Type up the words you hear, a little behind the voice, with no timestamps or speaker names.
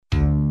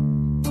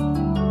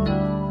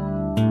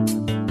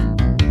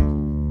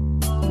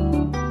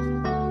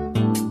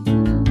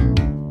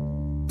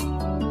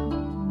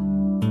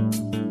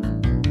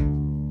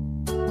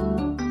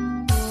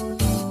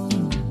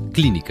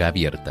Clínica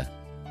Abierta,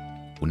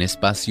 un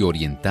espacio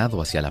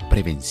orientado hacia la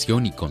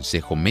prevención y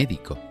consejo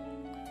médico,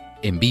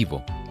 en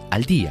vivo,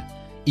 al día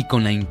y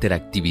con la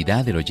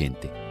interactividad del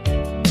oyente.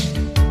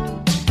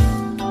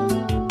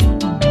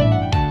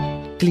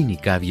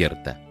 Clínica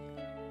Abierta,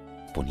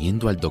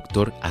 poniendo al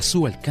doctor a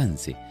su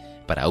alcance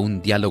para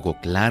un diálogo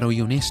claro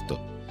y honesto,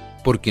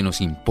 porque nos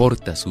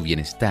importa su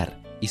bienestar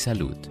y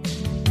salud.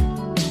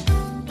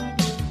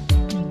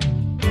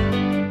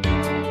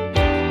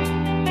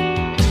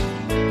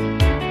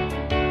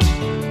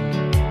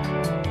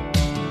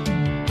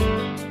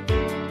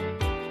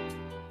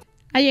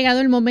 Ha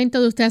llegado el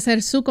momento de usted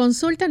hacer su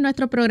consulta en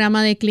nuestro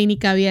programa de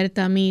Clínica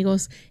Abierta,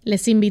 amigos.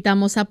 Les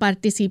invitamos a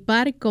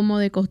participar, como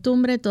de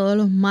costumbre, todos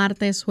los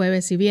martes,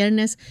 jueves y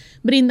viernes.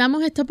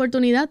 Brindamos esta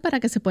oportunidad para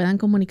que se puedan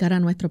comunicar a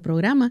nuestro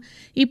programa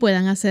y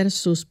puedan hacer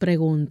sus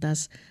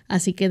preguntas.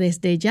 Así que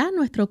desde ya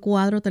nuestro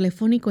cuadro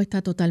telefónico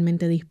está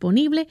totalmente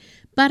disponible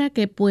para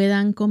que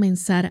puedan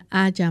comenzar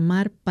a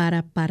llamar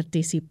para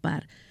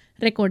participar.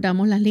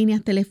 Recordamos las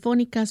líneas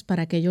telefónicas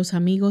para aquellos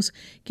amigos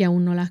que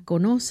aún no las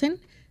conocen.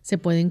 Se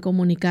pueden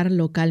comunicar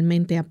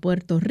localmente a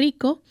Puerto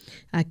Rico,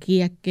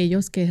 aquí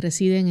aquellos que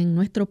residen en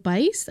nuestro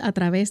país, a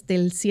través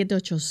del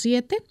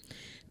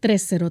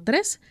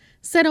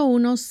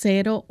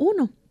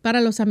 787-303-0101. Para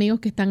los amigos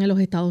que están en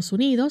los Estados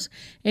Unidos,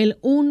 el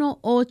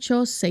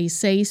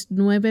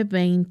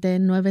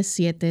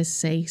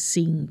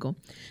 1-866-920-9765.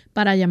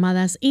 Para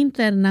llamadas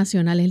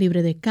internacionales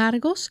libre de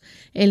cargos,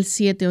 el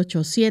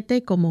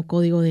 787 como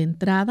código de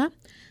entrada,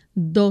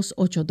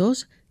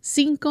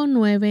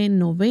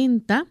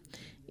 282-5990.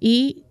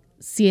 Y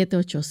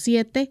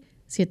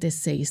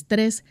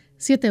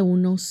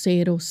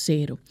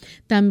 787-763-7100.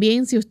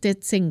 También si usted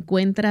se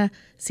encuentra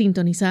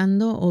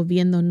sintonizando o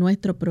viendo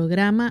nuestro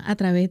programa a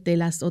través de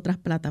las otras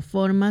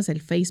plataformas,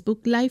 el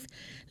Facebook Live,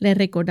 les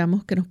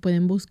recordamos que nos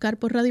pueden buscar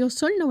por Radio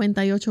Sol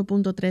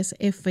 98.3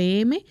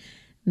 FM.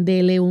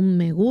 Dele un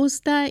me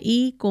gusta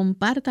y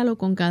compártalo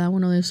con cada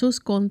uno de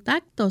sus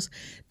contactos.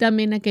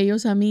 También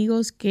aquellos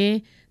amigos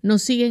que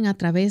nos siguen a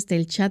través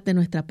del chat de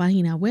nuestra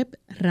página web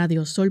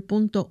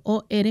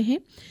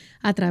radiosol.org.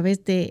 A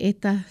través de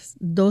estas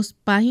dos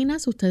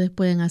páginas ustedes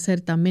pueden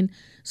hacer también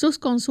sus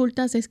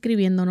consultas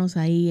escribiéndonos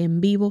ahí en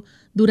vivo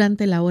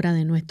durante la hora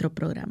de nuestro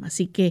programa.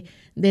 Así que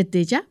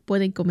desde ya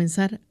pueden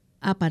comenzar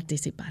a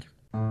participar.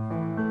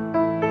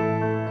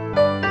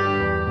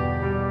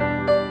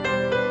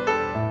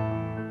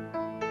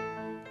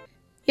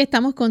 Y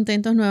estamos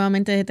contentos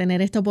nuevamente de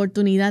tener esta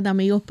oportunidad,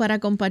 amigos, para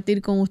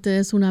compartir con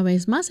ustedes una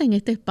vez más en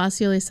este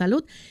espacio de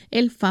salud,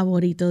 el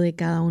favorito de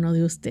cada uno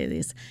de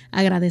ustedes.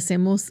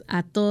 Agradecemos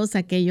a todos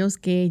aquellos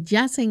que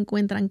ya se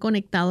encuentran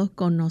conectados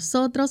con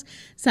nosotros.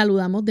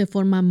 Saludamos de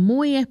forma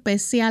muy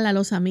especial a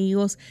los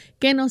amigos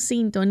que nos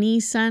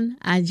sintonizan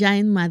allá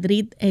en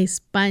Madrid,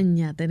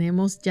 España.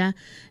 Tenemos ya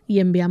y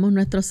enviamos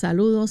nuestros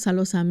saludos a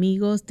los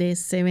amigos de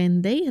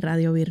 7 Day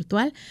Radio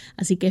Virtual,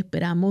 así que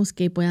esperamos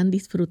que puedan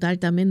disfrutar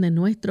también de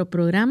nuestro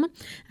programa.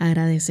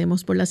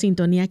 Agradecemos por la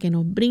sintonía que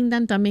nos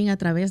brindan también a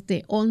través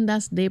de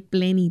Ondas de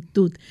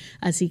Plenitud.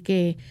 Así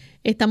que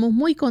estamos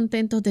muy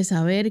contentos de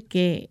saber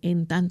que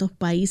en tantos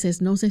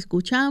países nos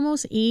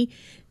escuchamos y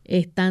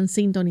están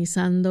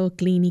sintonizando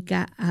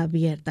Clínica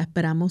Abierta.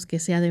 Esperamos que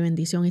sea de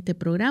bendición este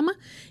programa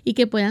y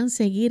que puedan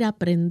seguir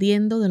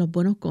aprendiendo de los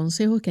buenos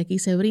consejos que aquí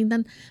se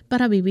brindan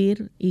para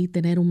vivir y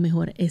tener un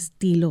mejor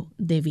estilo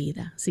de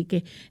vida. Así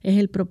que es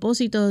el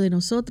propósito de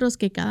nosotros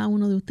que cada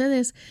uno de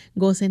ustedes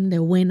gocen de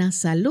buena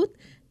salud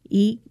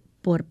y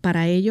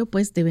para ello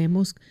pues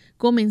debemos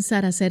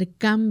comenzar a hacer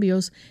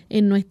cambios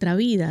en nuestra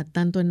vida,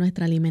 tanto en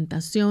nuestra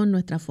alimentación,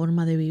 nuestra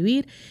forma de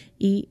vivir,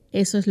 y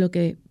eso es lo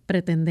que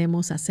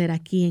pretendemos hacer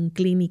aquí en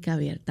Clínica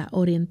Abierta,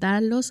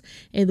 orientarlos,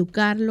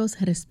 educarlos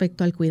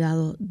respecto al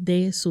cuidado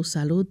de su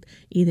salud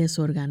y de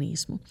su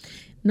organismo.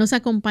 Nos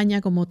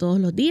acompaña como todos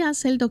los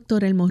días el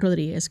doctor Elmo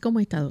Rodriguez. ¿Cómo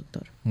está,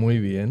 doctor? Muy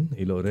bien.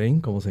 ¿Y Lorraine,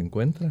 cómo se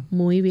encuentra?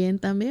 Muy bien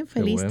también,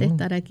 feliz de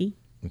estar aquí.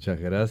 Muchas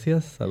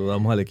gracias.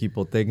 Saludamos al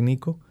equipo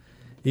técnico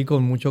y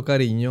con mucho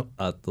cariño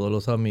a todos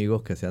los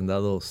amigos que se han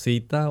dado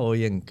cita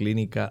hoy en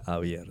Clínica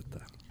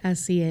Abierta.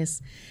 Así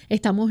es.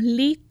 Estamos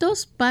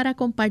listos para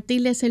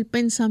compartirles el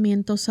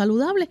pensamiento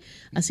saludable,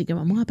 así que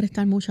vamos a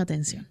prestar mucha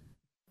atención.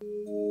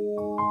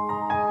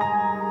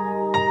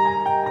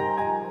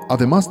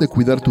 Además de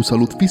cuidar tu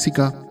salud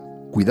física,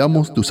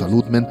 cuidamos tu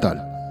salud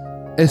mental.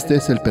 Este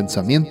es el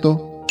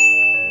pensamiento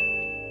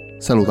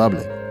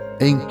saludable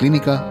en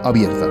Clínica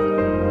Abierta.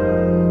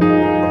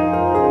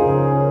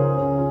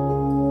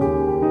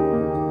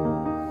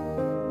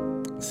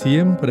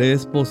 Siempre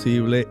es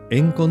posible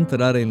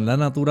encontrar en la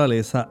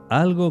naturaleza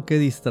algo que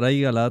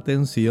distraiga la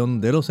atención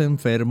de los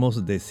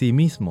enfermos de sí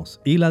mismos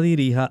y la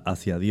dirija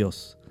hacia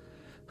Dios.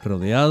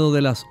 Rodeado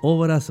de las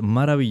obras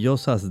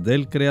maravillosas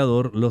del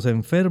Creador, los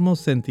enfermos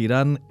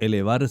sentirán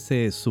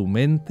elevarse su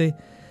mente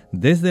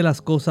desde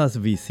las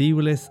cosas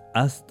visibles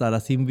hasta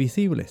las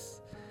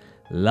invisibles.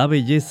 La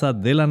belleza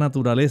de la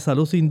naturaleza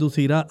los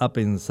inducirá a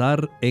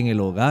pensar en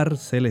el hogar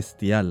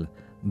celestial,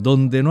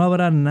 donde no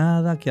habrá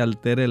nada que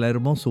altere la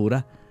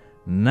hermosura,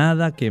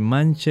 nada que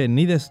manche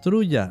ni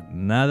destruya,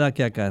 nada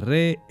que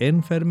acarree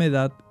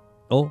enfermedad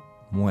o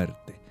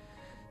muerte.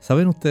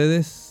 ¿Saben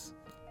ustedes?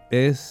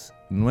 Es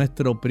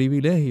nuestro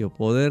privilegio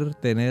poder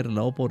tener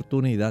la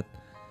oportunidad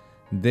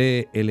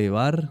de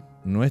elevar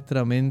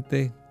nuestra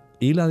mente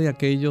y la de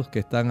aquellos que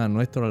están a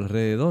nuestro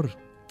alrededor,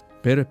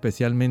 pero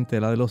especialmente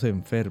la de los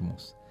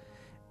enfermos,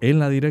 en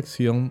la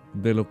dirección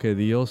de lo que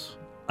Dios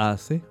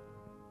hace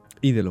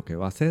y de lo que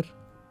va a hacer.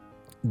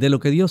 De lo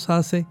que Dios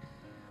hace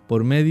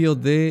por medio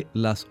de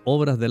las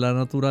obras de la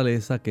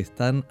naturaleza que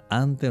están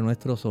ante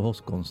nuestros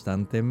ojos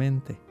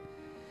constantemente.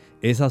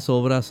 Esas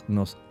obras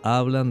nos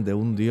hablan de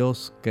un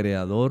Dios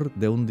creador,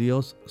 de un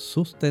Dios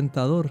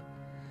sustentador,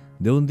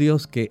 de un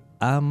Dios que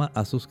ama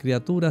a sus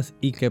criaturas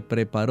y que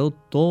preparó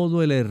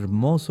todo el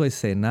hermoso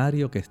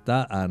escenario que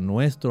está a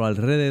nuestro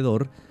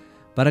alrededor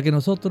para que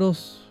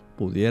nosotros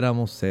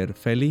pudiéramos ser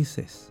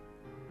felices.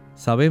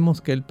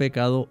 Sabemos que el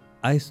pecado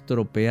ha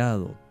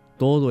estropeado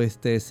todo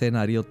este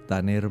escenario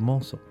tan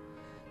hermoso,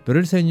 pero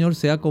el Señor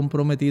se ha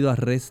comprometido a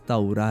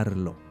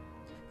restaurarlo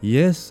y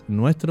es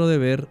nuestro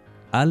deber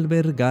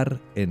albergar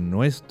en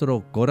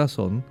nuestro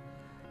corazón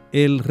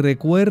el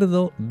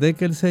recuerdo de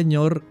que el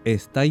Señor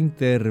está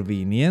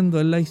interviniendo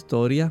en la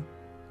historia,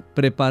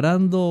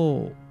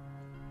 preparando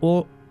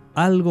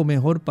algo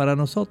mejor para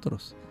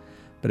nosotros,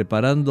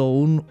 preparando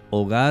un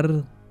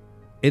hogar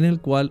en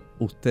el cual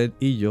usted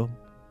y yo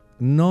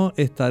no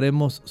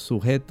estaremos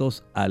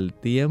sujetos al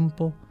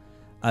tiempo,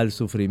 al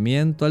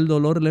sufrimiento, al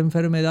dolor, la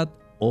enfermedad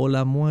o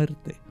la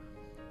muerte.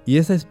 Y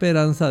esa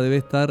esperanza debe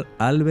estar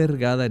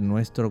albergada en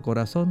nuestro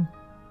corazón.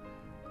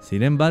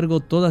 Sin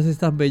embargo, todas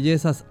estas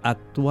bellezas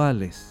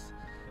actuales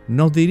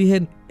nos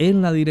dirigen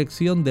en la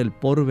dirección del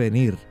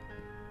porvenir.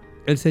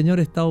 El Señor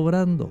está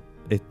obrando,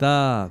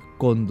 está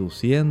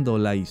conduciendo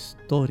la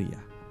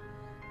historia.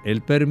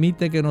 Él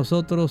permite que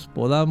nosotros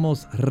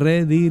podamos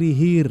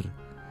redirigir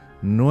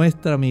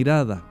nuestra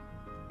mirada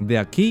de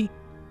aquí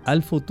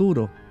al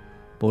futuro,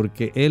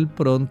 porque Él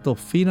pronto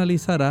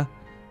finalizará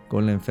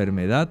con la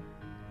enfermedad,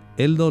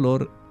 el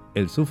dolor,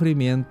 el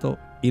sufrimiento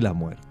y la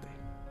muerte.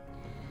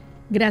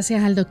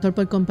 Gracias al doctor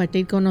por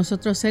compartir con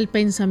nosotros el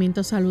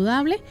pensamiento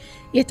saludable.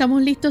 Y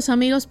estamos listos,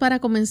 amigos, para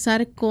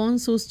comenzar con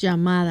sus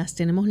llamadas.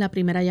 Tenemos la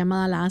primera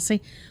llamada, la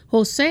hace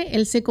José.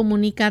 Él se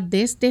comunica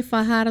desde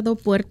Fajardo,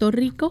 Puerto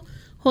Rico.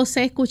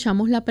 José,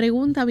 escuchamos la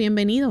pregunta.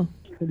 Bienvenido.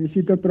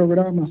 Felicito el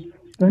programa.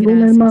 Tengo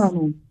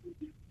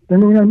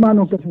un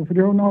hermano que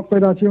sufrió una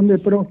operación de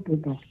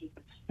próstata.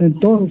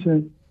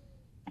 Entonces,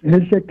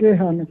 él se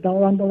queja, me está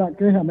dando la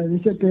queja, me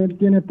dice que él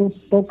tiene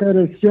poca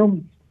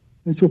erección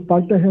en sus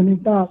partes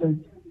genitales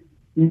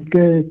y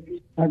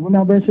que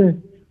algunas veces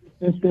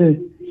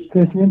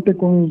se siente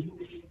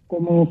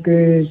como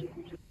que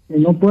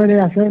no puede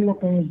hacer lo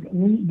que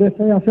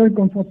desea hacer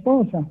con su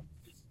esposa.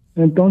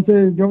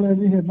 Entonces yo le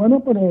dije,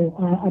 bueno, pero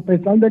a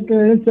pesar de que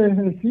él se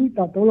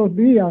ejercita todos los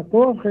días,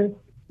 corre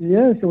y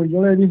eso, y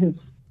yo le dije,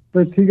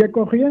 pues sigue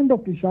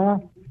corriendo,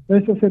 quizás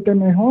eso se te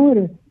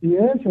mejore y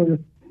eso.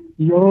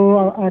 Yo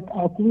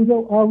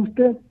acudo a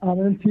usted a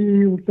ver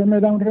si usted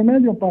me da un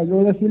remedio para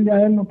yo decirle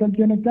a él lo que él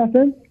tiene que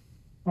hacer,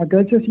 para que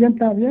él se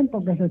sienta bien,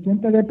 porque se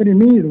siente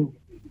deprimido.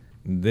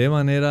 De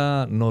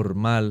manera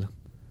normal,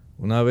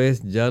 una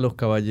vez ya los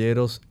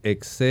caballeros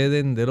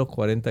exceden de los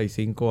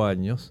 45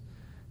 años,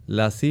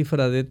 la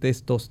cifra de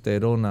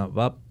testosterona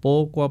va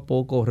poco a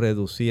poco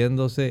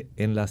reduciéndose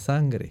en la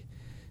sangre.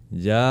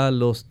 Ya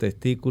los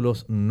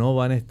testículos no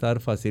van a estar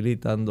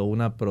facilitando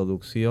una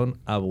producción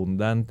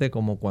abundante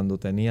como cuando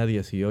tenía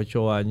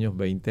 18 años,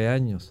 20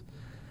 años.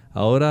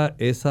 Ahora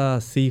esa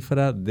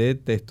cifra de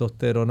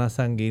testosterona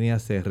sanguínea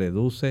se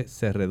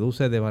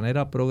reduce de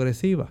manera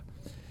progresiva.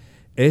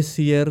 Es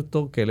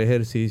cierto que el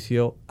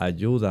ejercicio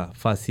ayuda,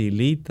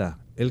 facilita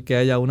el que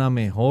haya una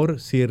mejor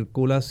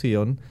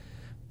circulación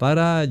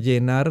para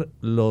llenar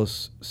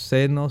los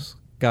senos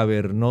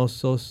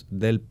cavernosos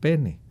del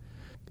pene.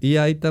 Y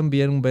hay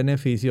también un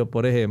beneficio,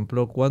 por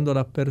ejemplo, cuando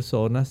las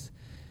personas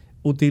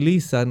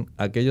utilizan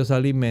aquellos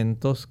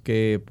alimentos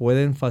que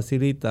pueden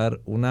facilitar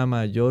una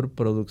mayor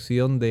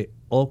producción de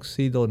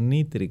óxido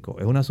nítrico.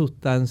 Es una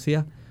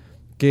sustancia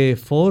que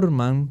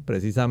forman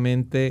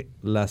precisamente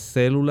las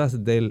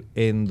células del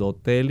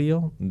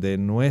endotelio de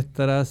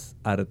nuestras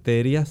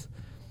arterias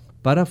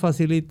para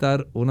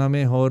facilitar una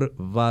mejor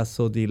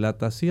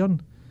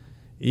vasodilatación.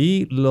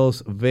 Y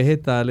los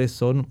vegetales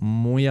son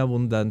muy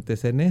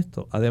abundantes en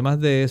esto.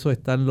 Además de eso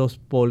están los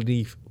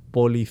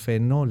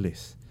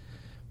polifenoles.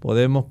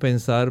 Podemos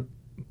pensar,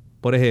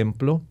 por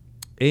ejemplo,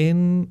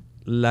 en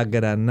la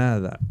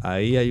granada.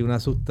 Ahí hay una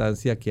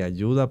sustancia que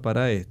ayuda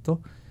para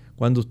esto.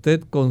 Cuando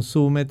usted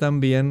consume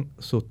también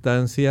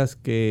sustancias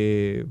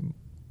que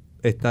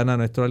están a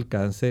nuestro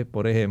alcance,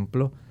 por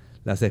ejemplo,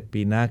 las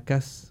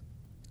espinacas,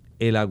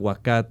 el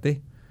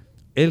aguacate,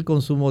 el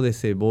consumo de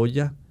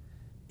cebolla,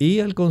 y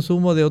el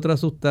consumo de otras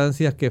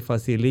sustancias que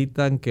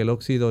facilitan que el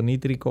óxido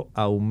nítrico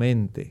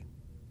aumente.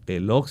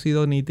 el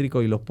óxido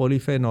nítrico y los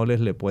polifenoles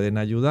le pueden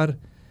ayudar,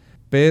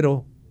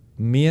 pero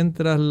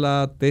mientras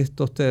la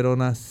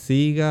testosterona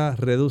siga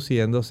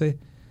reduciéndose,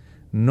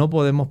 no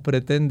podemos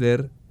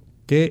pretender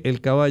que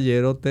el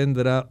caballero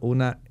tendrá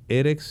una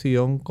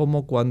erección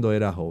como cuando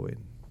era joven.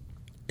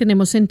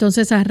 Tenemos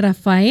entonces a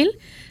Rafael.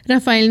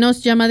 Rafael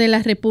nos llama de la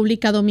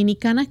República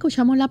Dominicana.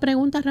 Escuchamos la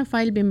pregunta,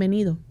 Rafael,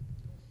 bienvenido.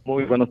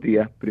 Muy buenos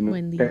días. Primero,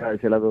 Buen día.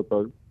 agradecerle al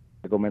doctor la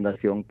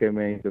recomendación que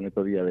me hizo en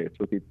estos días de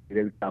sustituir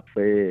el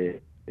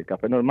café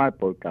normal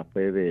por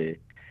café de...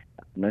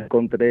 No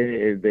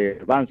encontré el de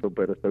garbanzo,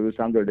 pero estoy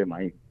usando el de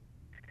maíz.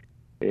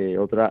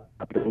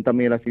 La pregunta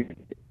mía es la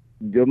siguiente.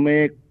 Yo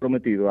me he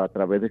prometido, a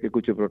través de que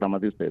escucho el programa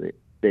de ustedes,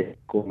 de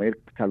comer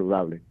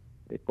saludable,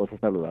 de cosas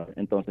saludables.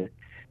 Entonces,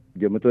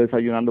 yo me estoy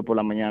desayunando por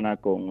la mañana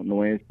con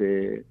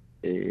nueces,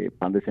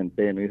 pan de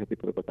centeno y ese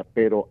tipo de cosas,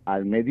 pero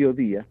al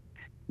mediodía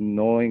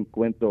no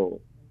encuentro,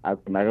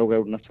 me haga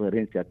una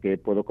sugerencia que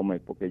puedo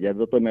comer, porque ya el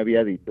doctor me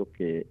había dicho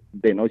que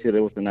de noche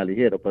debo cenar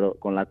ligero, pero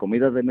con la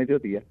comida de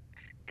mediodía,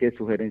 ¿qué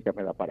sugerencia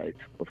me da para eso,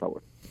 por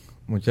favor?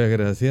 Muchas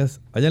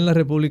gracias. Allá en la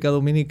República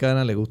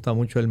Dominicana le gusta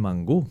mucho el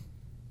mangú,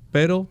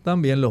 pero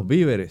también los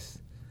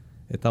víveres.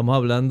 Estamos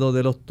hablando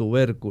de los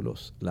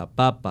tubérculos, la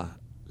papa,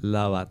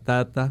 la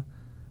batata,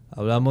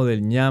 hablamos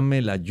del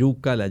ñame, la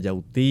yuca, la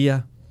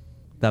yautía.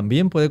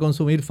 También puede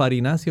consumir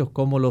farináceos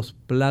como los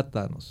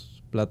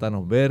plátanos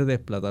verdes,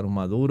 plátanos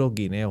maduros,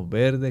 guineos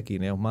verdes,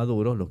 guineos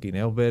maduros, los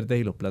guineos verdes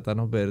y los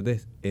plátanos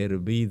verdes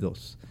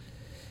hervidos.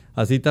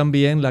 Así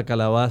también la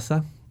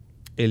calabaza,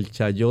 el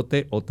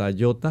chayote o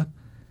tayota,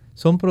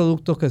 son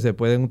productos que se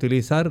pueden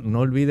utilizar. No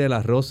olvide el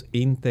arroz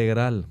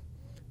integral.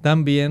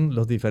 También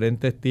los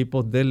diferentes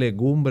tipos de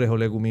legumbres o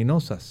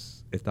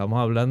leguminosas. Estamos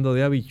hablando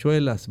de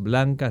habichuelas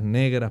blancas,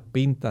 negras,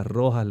 pintas,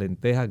 rojas,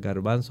 lentejas,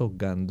 garbanzos,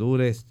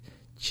 gandules,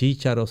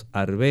 chícharos,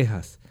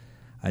 arvejas.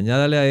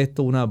 Añádale a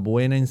esto una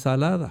buena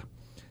ensalada.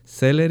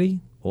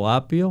 Celery o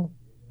apio,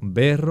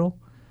 berro,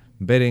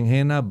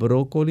 berenjena,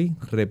 brócoli,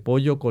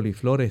 repollo,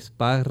 coliflor,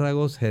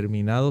 espárragos,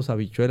 germinados,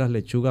 habichuelas,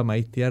 lechuga,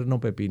 maíz tierno,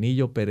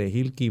 pepinillo,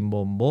 perejil,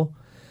 quimbombó,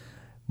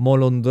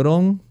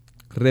 molondrón,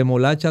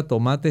 remolacha,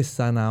 tomates,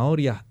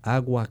 zanahorias,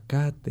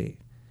 aguacate.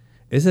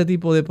 Ese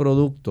tipo de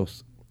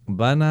productos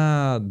van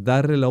a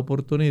darle la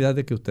oportunidad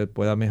de que usted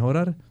pueda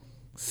mejorar.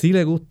 Si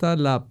le gusta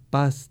la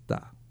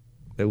pasta,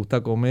 le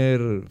gusta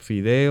comer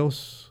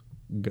fideos,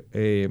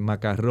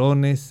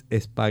 macarrones,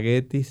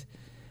 espaguetis,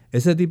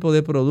 ese tipo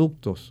de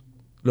productos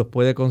los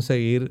puede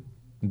conseguir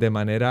de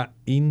manera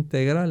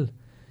integral.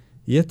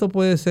 Y esto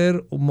puede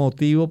ser un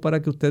motivo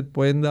para que usted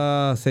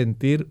pueda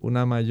sentir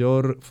una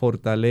mayor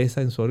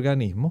fortaleza en su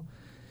organismo.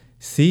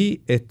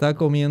 Si está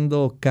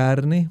comiendo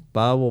carne,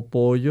 pavo,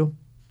 pollo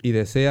y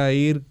desea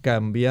ir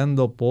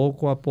cambiando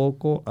poco a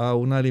poco a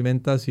una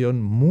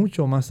alimentación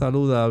mucho más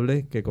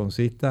saludable que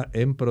consista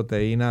en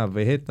proteína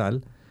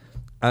vegetal,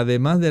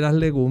 además de las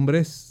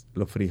legumbres,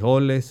 los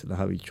frijoles, las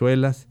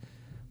habichuelas,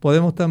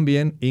 podemos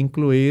también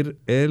incluir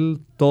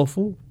el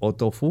tofu o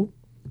tofu.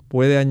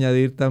 Puede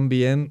añadir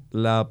también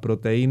la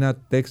proteína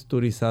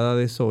texturizada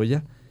de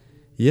soya.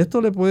 Y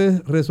esto le puede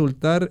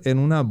resultar en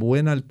una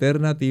buena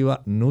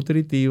alternativa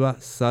nutritiva,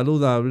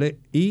 saludable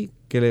y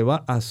que le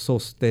va a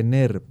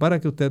sostener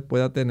para que usted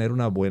pueda tener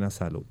una buena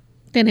salud.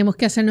 Tenemos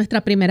que hacer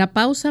nuestra primera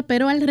pausa,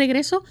 pero al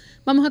regreso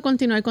vamos a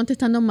continuar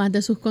contestando más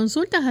de sus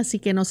consultas, así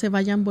que no se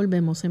vayan,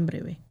 volvemos en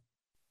breve.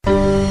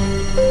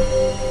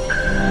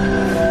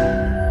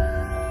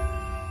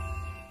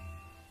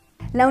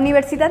 La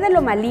Universidad de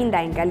Loma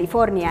Linda, en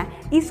California,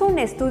 hizo un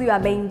estudio a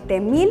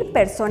 20,000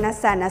 personas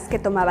sanas que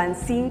tomaban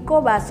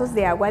 5 vasos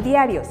de agua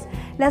diarios,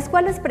 las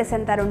cuales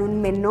presentaron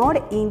un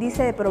menor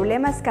índice de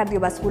problemas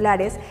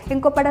cardiovasculares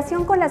en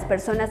comparación con las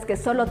personas que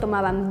solo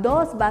tomaban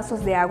 2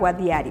 vasos de agua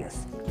diarios.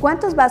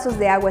 ¿Cuántos vasos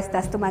de agua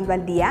estás tomando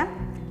al día?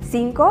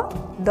 ¿5?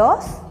 ¿2?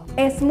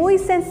 Es muy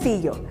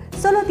sencillo.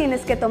 Solo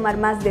tienes que tomar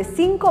más de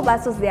 5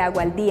 vasos de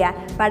agua al día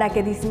para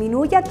que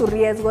disminuya tu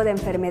riesgo de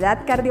enfermedad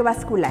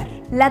cardiovascular.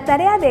 La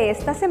tarea de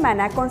esta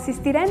semana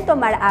consistirá en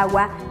tomar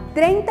agua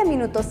 30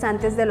 minutos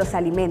antes de los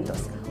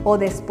alimentos o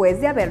después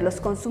de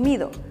haberlos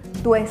consumido.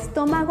 Tu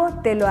estómago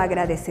te lo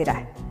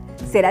agradecerá.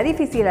 Será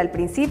difícil al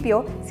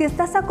principio si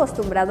estás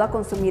acostumbrado a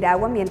consumir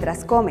agua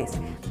mientras comes,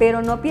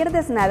 pero no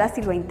pierdes nada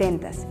si lo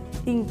intentas.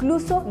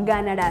 Incluso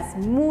ganarás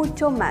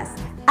mucho más.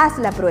 Haz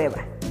la prueba.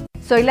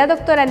 Soy la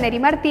doctora Neri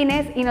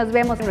Martínez y nos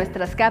vemos en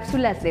nuestras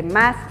cápsulas de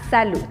Más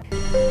Salud.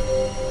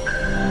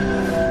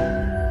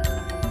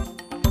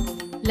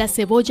 La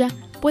cebolla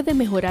puede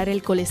mejorar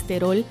el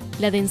colesterol,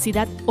 la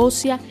densidad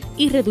ósea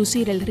y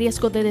reducir el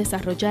riesgo de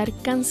desarrollar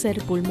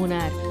cáncer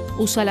pulmonar.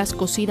 Úsalas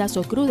cocidas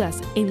o crudas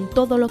en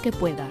todo lo que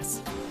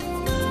puedas.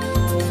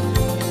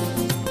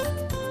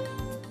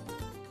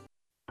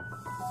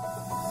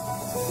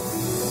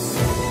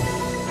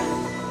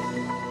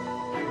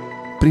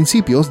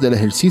 Principios del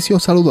ejercicio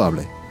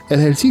saludable.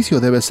 El ejercicio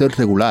debe ser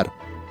regular,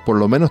 por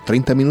lo menos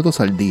 30 minutos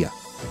al día.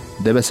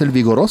 Debe ser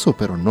vigoroso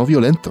pero no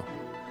violento.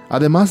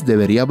 Además,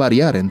 debería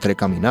variar entre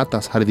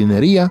caminatas,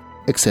 jardinería,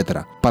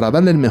 etc., para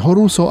darle el mejor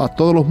uso a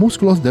todos los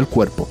músculos del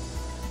cuerpo.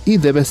 y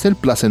debe ser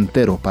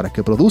placentero para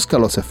que produzca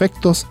los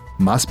efectos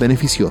más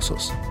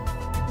beneficiosos.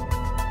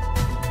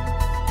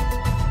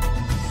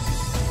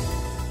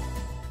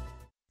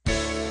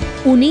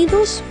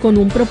 Unidos con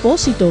un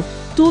propósito,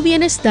 tu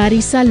bienestar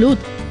y salud.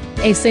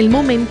 Es el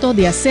momento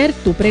de hacer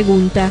tu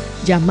pregunta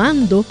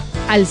llamando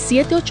al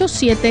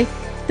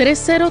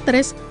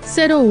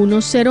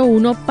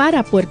 787-303-0101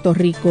 para Puerto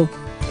Rico,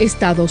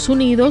 Estados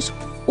Unidos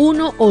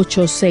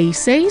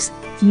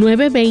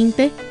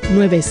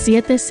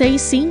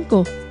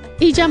 1866-920-9765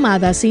 y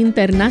llamadas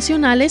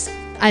internacionales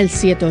al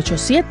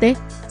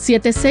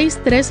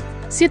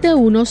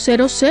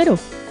 787-763-7100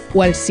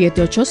 o al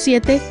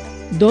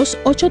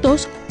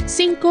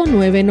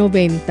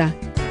 787-282-5990.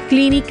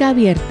 Clínica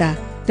Abierta,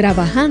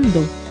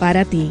 trabajando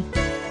para ti.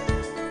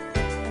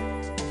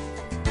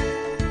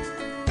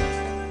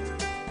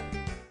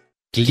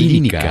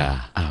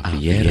 Clínica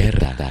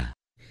Abierta.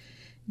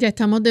 Ya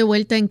estamos de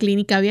vuelta en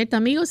Clínica Abierta,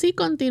 amigos, y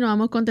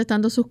continuamos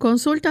contestando sus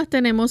consultas.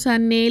 Tenemos a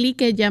Nelly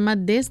que llama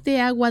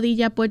desde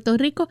Aguadilla, Puerto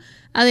Rico.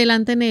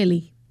 Adelante,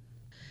 Nelly.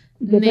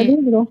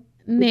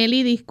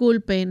 Nelly,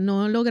 disculpe,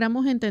 no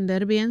logramos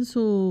entender bien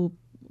su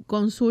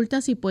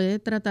consulta. Si puede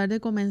tratar de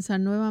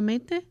comenzar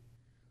nuevamente.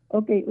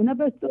 Ok, una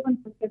persona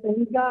que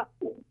tenga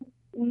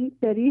un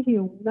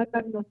pterigium, una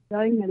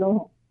carnosidad en el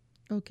ojo.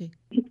 Ok.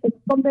 ¿Es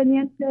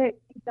conveniente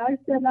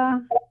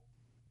quitársela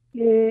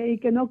y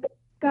que no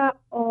crezca,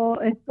 o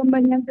es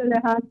conveniente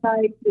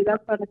dejarla y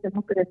cuidar para que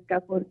no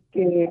crezca?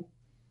 Porque,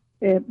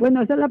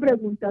 bueno, esa es la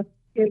pregunta.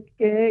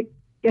 ¿Qué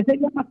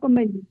sería más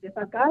conveniente?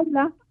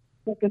 ¿Sacarla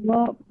porque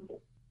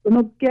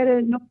uno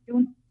quiere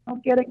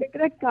que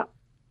crezca,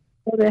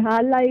 o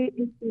dejarla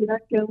y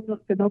cuidar que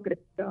no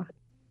crezca?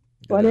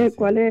 ¿Cuáles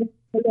son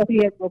los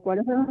riesgos?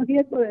 ¿Cuáles son los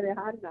riesgos de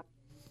dejarla?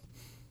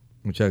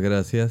 Muchas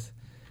gracias.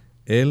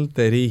 El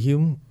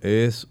pterigium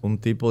es un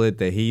tipo de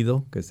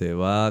tejido que se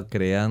va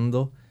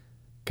creando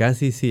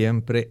casi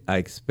siempre a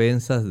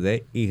expensas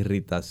de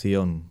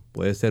irritación.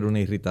 Puede ser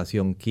una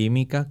irritación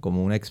química,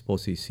 como una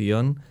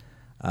exposición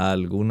a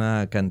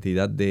alguna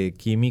cantidad de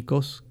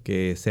químicos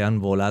que sean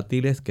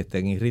volátiles, que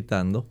estén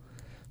irritando,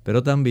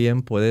 pero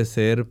también puede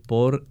ser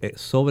por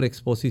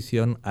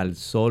sobreexposición al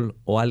sol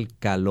o al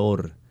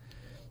calor.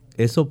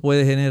 Eso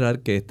puede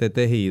generar que este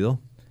tejido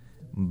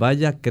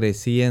vaya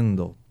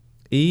creciendo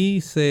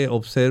y se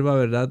observa,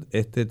 ¿verdad?,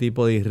 este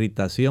tipo de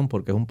irritación,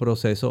 porque es un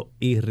proceso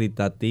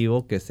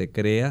irritativo que se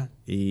crea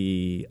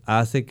y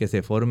hace que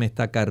se forme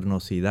esta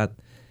carnosidad.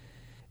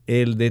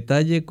 El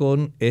detalle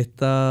con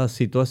esta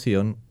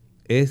situación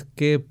es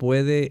que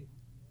puede,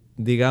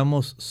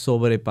 digamos,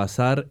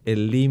 sobrepasar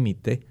el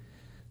límite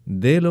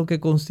de lo que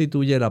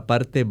constituye la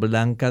parte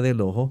blanca del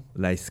ojo,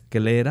 la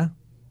esclera,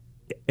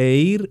 e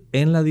ir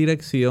en la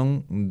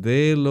dirección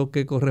de lo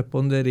que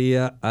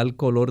correspondería al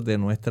color de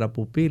nuestra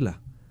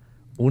pupila.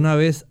 Una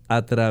vez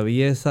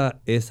atraviesa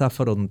esa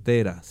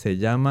frontera, se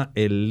llama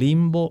el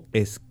limbo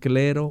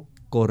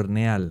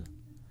esclerocorneal,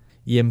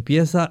 y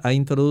empieza a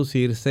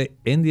introducirse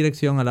en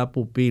dirección a la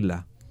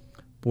pupila.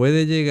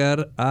 Puede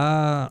llegar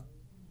a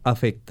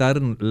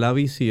afectar la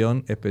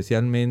visión,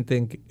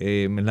 especialmente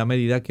en la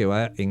medida que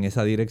va en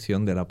esa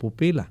dirección de la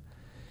pupila.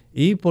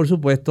 Y por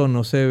supuesto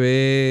no se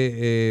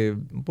ve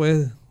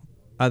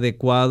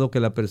adecuado que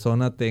la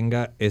persona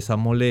tenga esa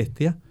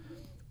molestia.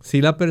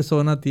 Si la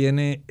persona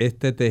tiene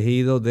este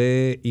tejido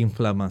de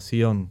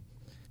inflamación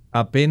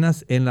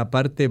apenas en la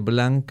parte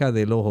blanca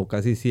del ojo,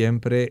 casi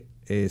siempre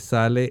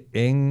sale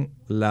en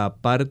la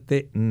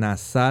parte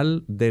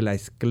nasal de la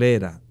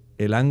esclera,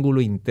 el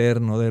ángulo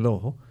interno del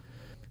ojo.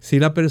 Si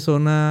la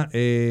persona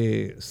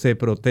se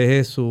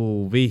protege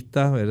su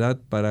vista, ¿verdad?,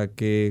 para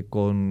que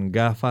con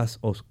gafas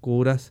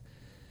oscuras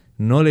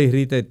no le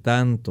irrite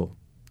tanto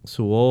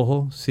su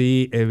ojo,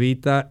 si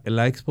evita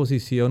la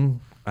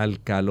exposición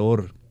al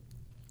calor,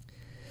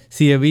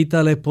 si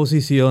evita la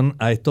exposición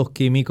a estos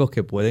químicos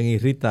que pueden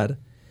irritar,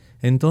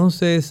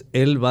 entonces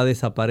él va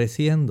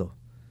desapareciendo.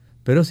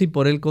 Pero si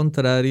por el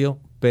contrario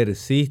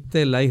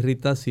persiste la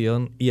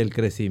irritación y el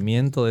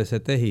crecimiento de ese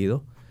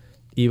tejido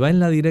y va en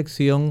la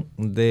dirección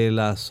de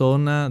la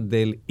zona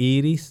del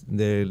iris,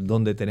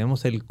 donde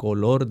tenemos el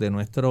color de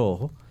nuestro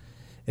ojo,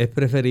 es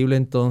preferible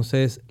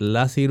entonces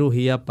la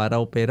cirugía para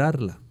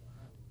operarla.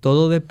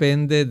 Todo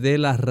depende de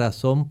la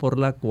razón por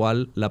la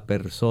cual la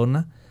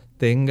persona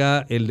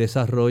tenga el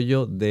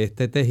desarrollo de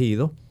este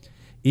tejido,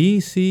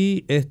 y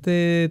si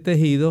este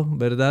tejido,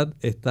 ¿verdad?,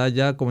 está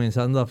ya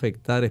comenzando a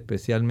afectar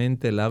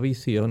especialmente la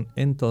visión,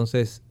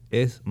 entonces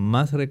es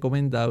más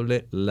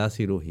recomendable la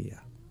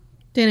cirugía.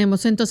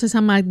 Tenemos entonces a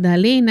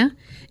Magdalena.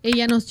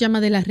 Ella nos llama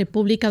de la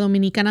República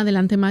Dominicana.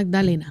 Adelante,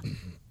 Magdalena.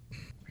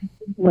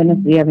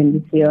 Buenos días,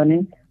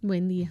 bendiciones.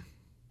 Buen día.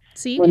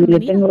 Sí, bueno,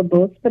 bienvenida. Yo tengo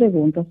dos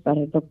preguntas para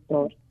el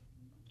doctor.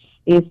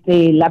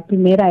 La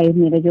primera es,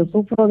 mire, yo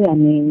sufro de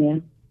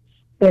anemia,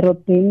 pero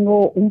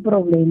tengo un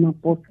problema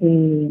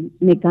porque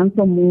me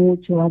canso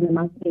mucho.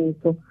 Además de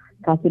eso,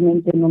 casi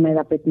no me da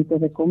apetito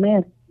de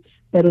comer,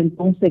 pero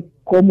entonces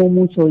como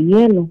mucho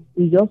hielo,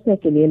 y yo sé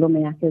que el hielo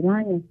me hace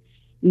daño.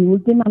 Y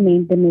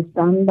últimamente me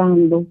están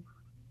dando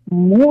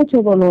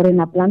mucho dolor en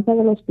la planta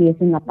de los pies,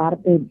 en la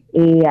parte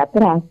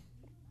atrás,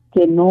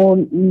 que no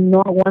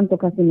aguanto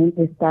casi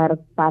estar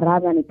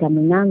parada ni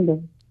caminando.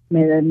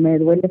 Me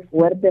duele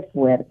fuerte,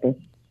 fuerte.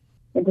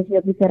 Entonces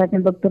yo quisiera que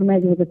el doctor me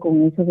ayude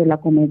con eso de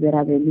la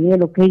comedera de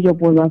hielo. ¿Qué yo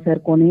puedo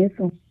hacer con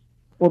eso?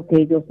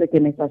 Porque yo sé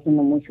que me está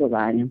haciendo mucho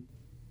daño.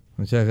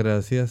 Muchas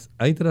gracias.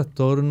 Hay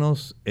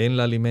trastornos en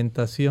la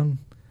alimentación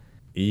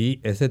y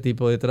ese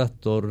tipo de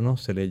trastorno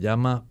se le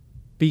llama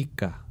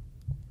PICA,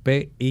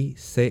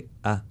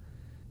 P-I-C-A.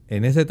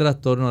 En ese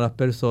trastorno las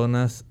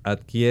personas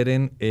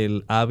adquieren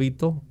el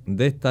hábito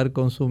de estar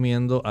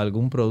consumiendo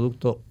algún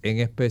producto en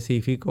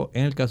específico,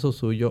 en el caso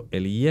suyo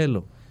el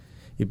hielo.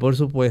 Y por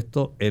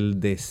supuesto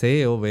el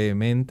deseo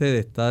vehemente de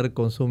estar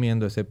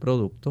consumiendo ese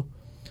producto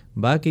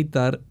va a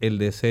quitar el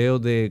deseo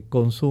de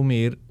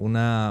consumir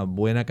una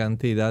buena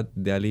cantidad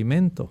de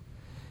alimento.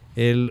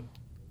 El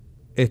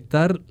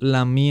estar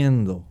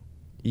lamiendo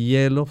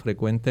hielo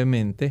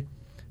frecuentemente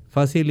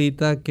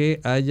facilita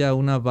que haya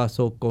una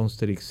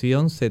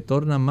vasoconstricción, se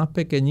tornan más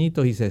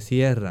pequeñitos y se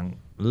cierran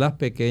las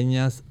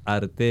pequeñas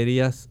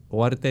arterias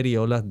o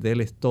arteriolas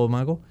del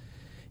estómago,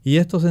 y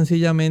esto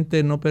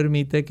sencillamente no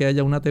permite que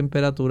haya una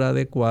temperatura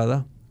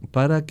adecuada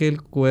para que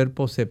el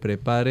cuerpo se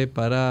prepare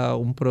para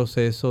un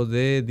proceso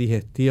de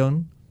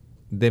digestión,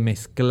 de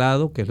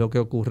mezclado, que es lo que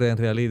ocurre en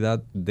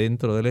realidad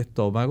dentro del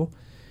estómago.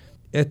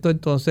 Esto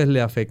entonces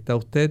le afecta a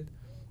usted.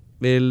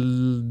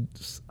 El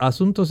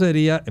asunto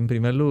sería, en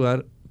primer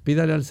lugar,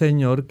 pídale al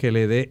Señor que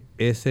le dé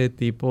ese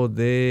tipo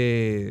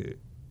de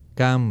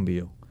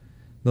cambio,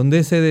 donde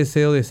ese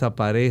deseo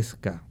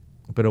desaparezca.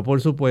 Pero por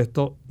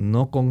supuesto,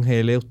 no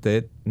congele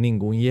usted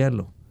ningún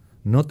hielo.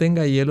 No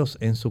tenga hielos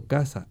en su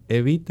casa,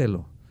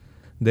 evítelo.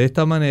 De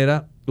esta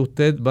manera,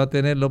 usted va a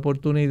tener la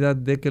oportunidad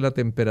de que la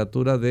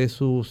temperatura de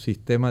su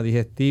sistema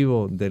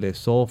digestivo, del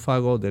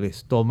esófago, del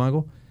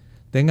estómago,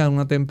 tenga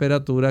una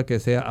temperatura que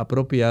sea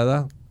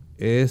apropiada.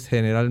 Es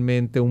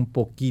generalmente un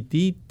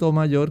poquitito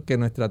mayor que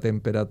nuestra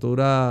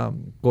temperatura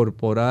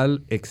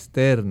corporal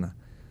externa.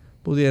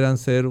 Pudieran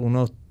ser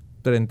unos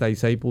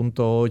 36.8,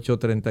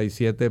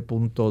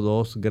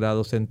 37.2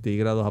 grados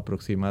centígrados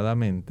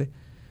aproximadamente.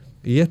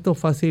 Y esto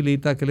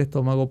facilita que el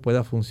estómago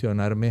pueda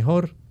funcionar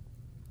mejor.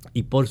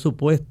 Y por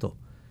supuesto,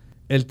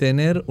 el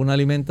tener una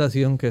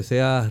alimentación que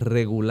sea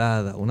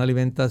regulada, una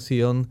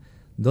alimentación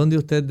donde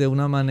usted de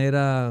una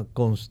manera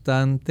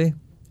constante,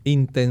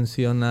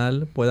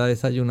 intencional, pueda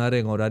desayunar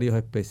en horarios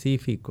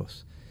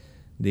específicos,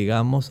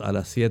 digamos a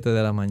las 7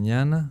 de la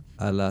mañana,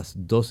 a las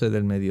 12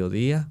 del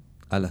mediodía,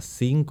 a las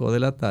 5 de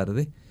la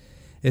tarde.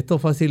 Esto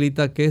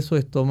facilita que su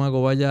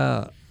estómago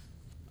vaya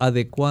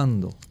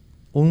adecuando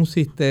un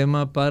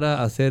sistema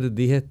para hacer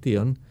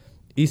digestión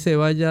y se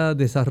vaya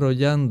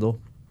desarrollando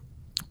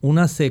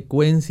una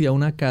secuencia,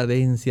 una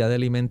cadencia de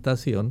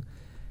alimentación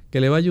que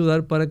le va a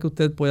ayudar para que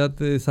usted pueda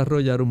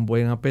desarrollar un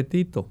buen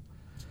apetito.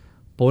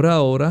 Por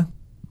ahora,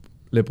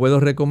 le puedo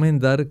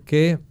recomendar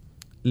que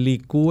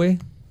licúe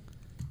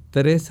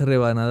 3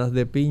 rebanadas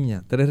de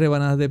piña. 3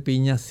 rebanadas de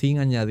piña sin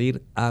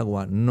añadir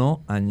agua.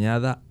 No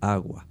añada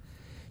agua.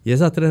 Y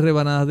esas 3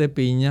 rebanadas de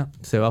piña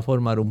se va a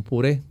formar un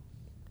puré.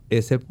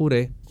 Ese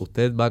puré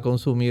usted va a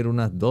consumir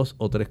unas 2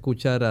 o 3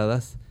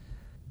 cucharadas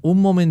un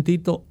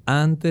momentito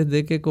antes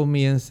de que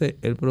comience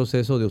el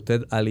proceso de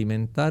usted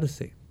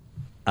alimentarse.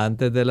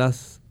 Antes de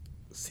las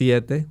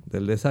 7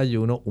 del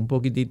desayuno, un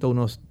poquitito,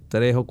 unos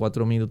 3 o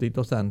 4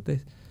 minutitos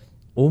antes,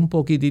 un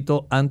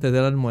poquitito antes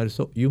del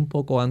almuerzo y un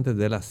poco antes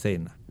de la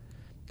cena.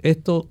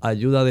 Esto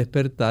ayuda a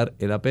despertar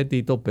el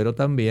apetito, pero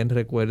también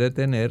recuerde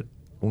tener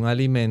un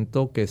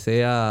alimento que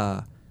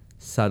sea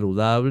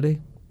saludable,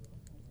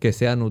 que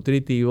sea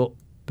nutritivo,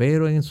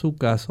 pero en su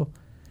caso,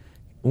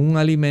 un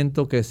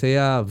alimento que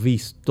sea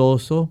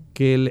vistoso,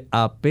 que le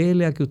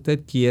apele a que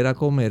usted quiera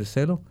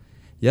comérselo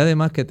y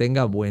además que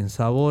tenga buen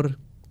sabor.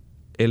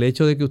 El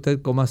hecho de que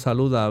usted coma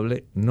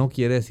saludable no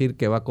quiere decir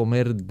que va a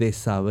comer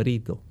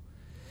desabrito.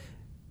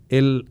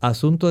 El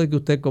asunto de que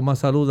usted coma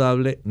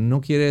saludable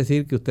no quiere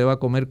decir que usted va a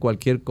comer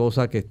cualquier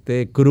cosa que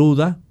esté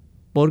cruda,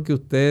 porque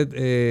usted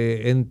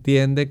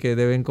entiende que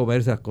deben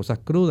comerse las cosas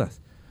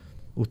crudas.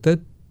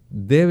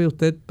 Debe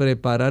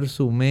preparar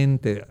su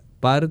mente.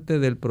 Parte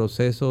del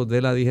proceso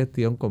de la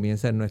digestión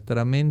comienza en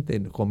nuestra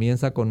mente,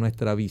 comienza con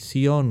nuestra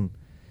visión.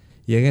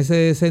 Y en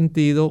ese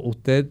sentido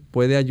usted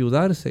puede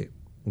ayudarse.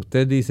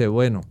 Usted dice,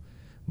 bueno,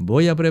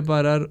 voy a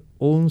preparar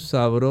un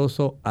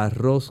sabroso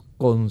arroz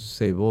con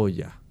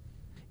cebolla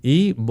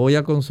y voy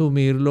a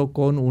consumirlo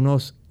con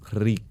unos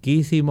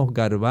riquísimos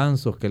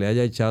garbanzos que le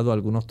haya echado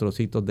algunos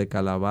trocitos de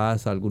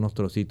calabaza, algunos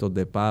trocitos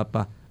de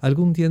papa,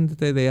 algún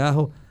diente de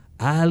ajo,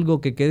 algo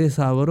que quede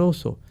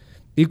sabroso.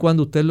 Y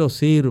cuando usted lo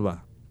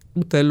sirva,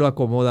 usted lo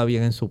acomoda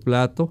bien en su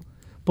plato.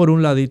 Por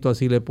un ladito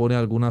así le pone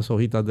algunas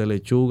hojitas de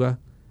lechuga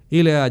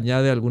y le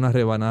añade algunas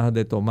rebanadas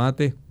de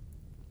tomate.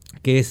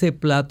 Que ese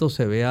plato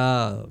se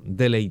vea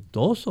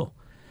deleitoso.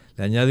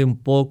 Le añade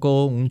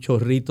un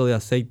chorrito de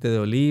aceite de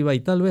oliva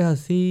y tal vez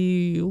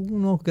así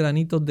unos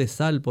granitos de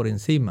sal por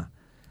encima.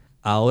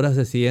 Ahora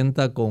se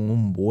sienta con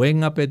un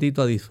buen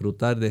apetito a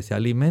disfrutar de ese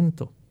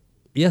alimento.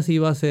 Y así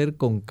va a ser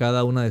con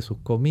cada una de sus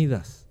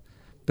comidas.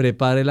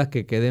 Prepárelas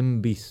que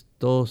queden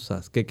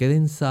vistosas, que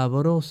queden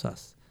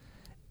sabrosas.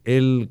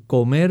 El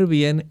comer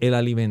bien, el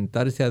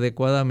alimentarse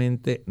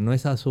adecuadamente, no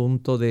es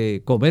asunto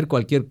de comer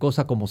cualquier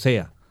cosa como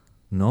sea.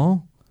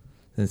 No,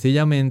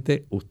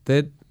 sencillamente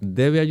usted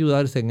debe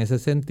ayudarse en ese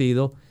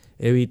sentido,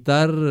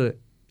 evitar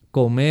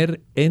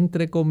comer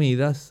entre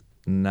comidas,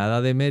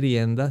 nada de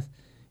meriendas,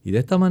 y de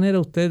esta manera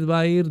usted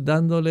va a ir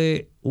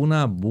dándole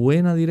una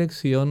buena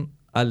dirección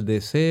al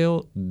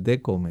deseo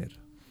de comer.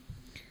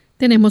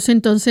 Tenemos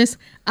entonces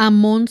a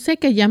Monse,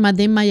 que llama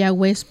de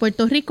Mayagüez,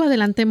 Puerto Rico.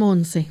 Adelante,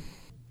 Monse.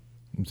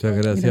 Muchas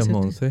gracias,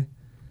 Monse.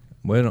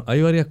 Bueno,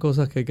 hay varias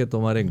cosas que hay que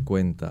tomar en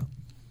cuenta.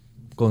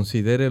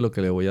 Considere lo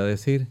que le voy a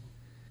decir.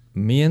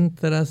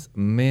 Mientras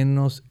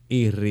menos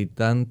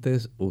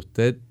irritantes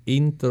usted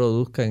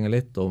introduzca en el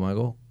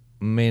estómago,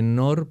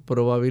 menor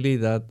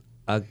probabilidad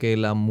a que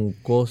la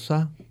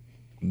mucosa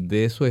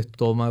de su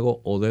estómago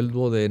o del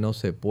duodeno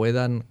se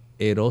puedan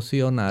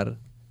erosionar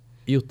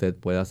y usted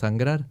pueda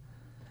sangrar.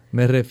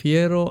 Me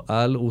refiero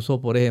al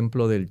uso, por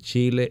ejemplo, del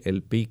chile,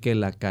 el pique,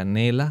 la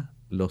canela,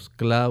 los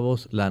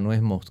clavos, la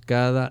nuez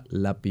moscada,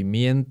 la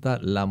pimienta,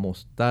 la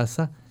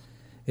mostaza,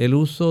 el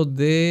uso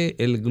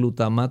del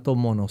glutamato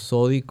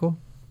monosódico,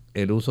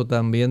 el uso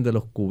también de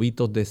los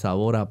cubitos de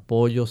sabor a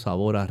pollo,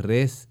 sabor a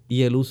res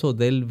y el uso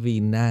del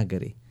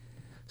vinagre.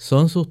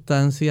 Son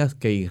sustancias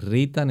que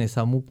irritan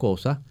esa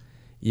mucosa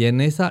y en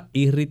esa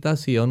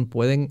irritación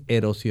pueden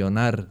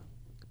erosionar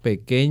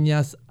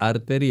pequeñas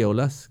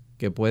arteriolas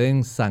que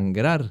pueden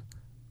sangrar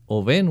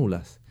o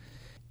vénulas.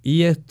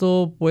 Y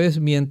esto, pues,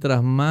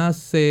 mientras más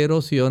se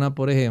erosiona,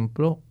 por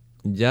ejemplo,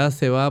 ya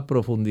se va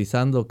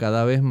profundizando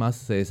cada vez más,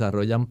 se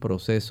desarrollan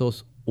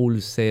procesos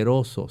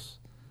ulcerosos.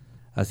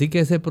 Así que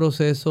ese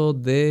proceso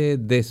de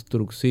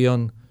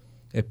destrucción,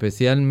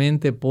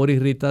 especialmente por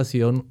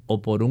irritación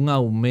o por un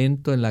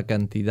aumento en la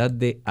cantidad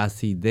de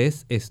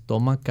acidez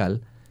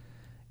estomacal,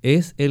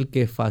 es el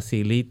que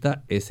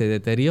facilita ese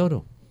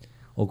deterioro.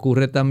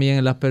 Ocurre también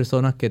en las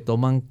personas que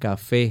toman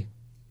café.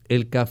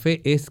 El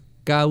café es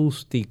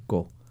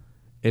cáustico.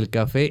 El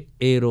café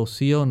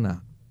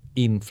erosiona,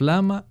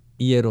 inflama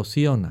y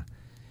erosiona.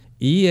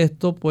 Y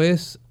esto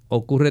pues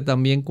ocurre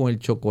también con el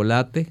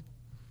chocolate,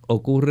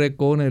 ocurre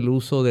con el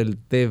uso del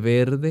té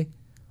verde,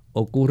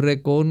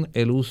 ocurre con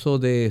el uso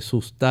de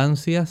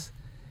sustancias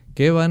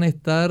que van a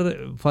estar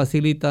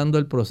facilitando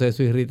el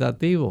proceso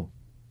irritativo.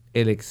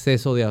 El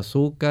exceso de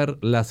azúcar,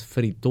 las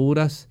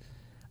frituras.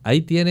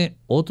 Ahí tiene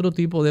otro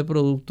tipo de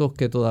productos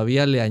que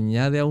todavía le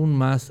añade aún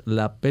más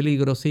la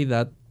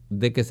peligrosidad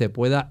de que se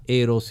pueda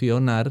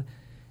erosionar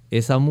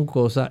esa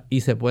mucosa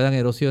y se puedan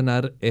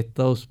erosionar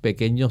estos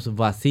pequeños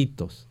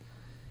vasitos.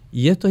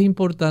 Y esto es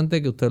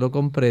importante que usted lo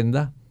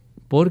comprenda,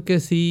 porque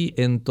si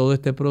en todo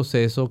este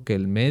proceso que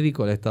el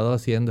médico le ha estado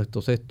haciendo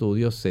estos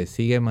estudios se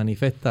sigue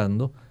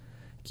manifestando,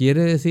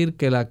 quiere decir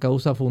que la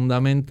causa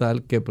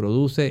fundamental que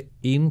produce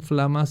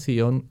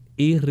inflamación,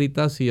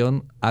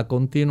 irritación ha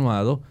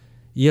continuado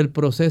y el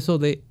proceso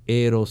de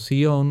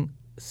erosión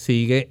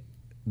sigue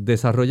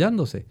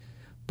desarrollándose.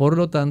 Por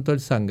lo tanto,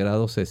 el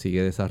sangrado se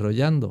sigue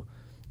desarrollando.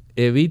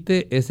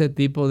 Evite ese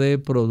tipo de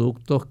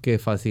productos que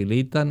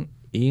facilitan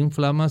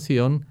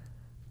inflamación,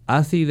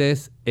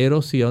 acidez,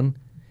 erosión,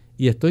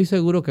 y estoy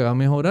seguro que va a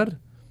mejorar.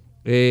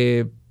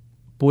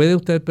 Puede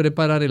usted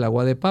preparar el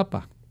agua de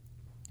papa.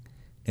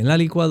 En la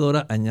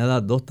licuadora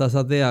añada 2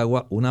 tazas de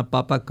agua, una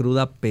papa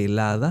cruda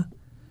pelada,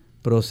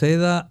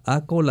 proceda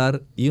a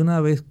colar y una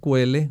vez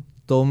cuele,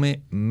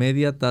 tome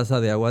media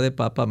taza de agua de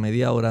papa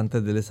media hora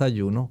antes del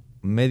desayuno,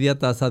 media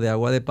taza de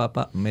agua de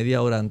papa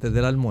media hora antes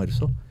del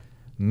almuerzo,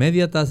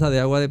 media taza de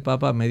agua de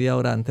papa media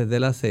hora antes de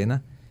la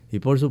cena y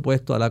por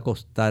supuesto al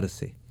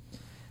acostarse.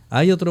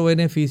 Hay otro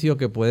beneficio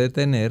que puede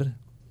tener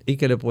y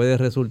que le puede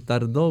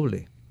resultar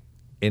doble.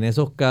 En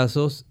esos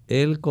casos,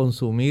 el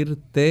consumir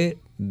té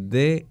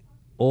de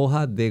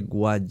hoja de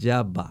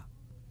guayaba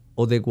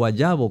o de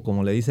guayabo,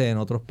 como le dicen en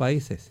otros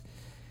países.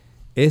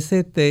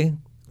 Ese té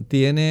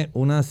tiene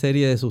una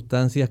serie de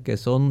sustancias que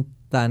son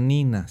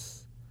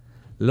taninas.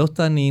 Los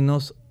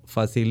taninos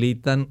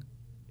facilitan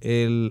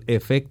el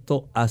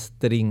efecto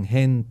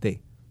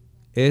astringente.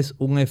 Es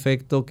un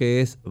efecto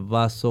que es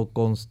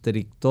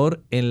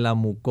vasoconstrictor en la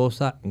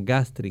mucosa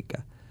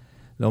gástrica.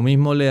 Lo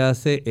mismo le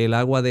hace el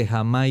agua de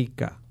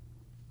Jamaica.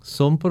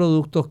 Son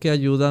productos que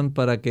ayudan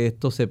para que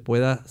esto se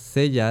pueda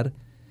sellar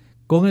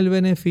con el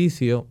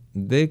beneficio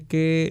de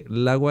que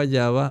la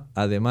guayaba,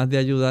 además de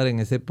ayudar en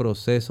ese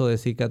proceso de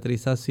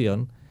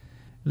cicatrización,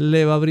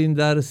 le va a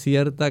brindar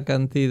cierta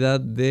cantidad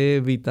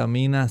de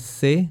vitamina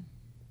C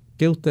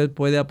que usted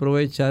puede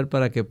aprovechar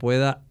para que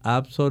pueda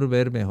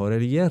absorber mejor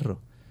el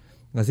hierro.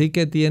 Así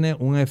que tiene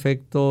un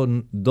efecto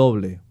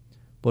doble.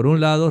 Por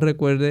un lado,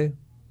 recuerde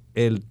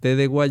el té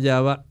de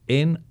guayaba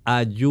en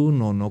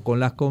ayuno, no con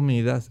las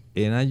comidas,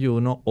 en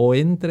ayuno o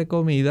entre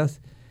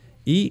comidas,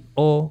 y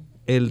o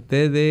el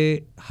té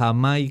de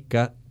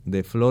Jamaica,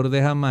 de flor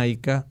de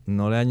Jamaica,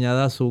 no le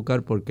añada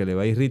azúcar porque le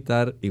va a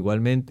irritar.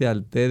 Igualmente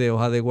al té de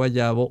hoja de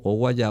guayabo o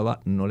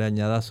guayaba no le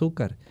añada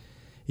azúcar.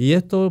 Y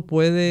esto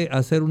puede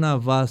hacer una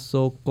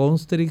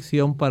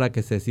vasoconstricción para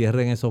que se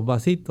cierren esos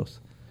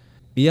vasitos.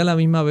 Y a la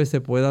misma vez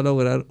se pueda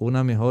lograr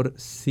una mejor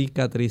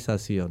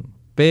cicatrización.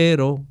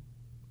 Pero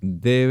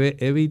debe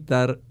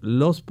evitar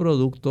los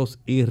productos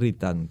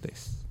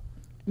irritantes.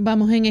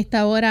 Vamos en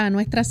esta hora a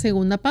nuestra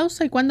segunda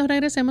pausa y cuando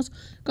regresemos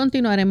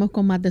continuaremos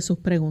con más de sus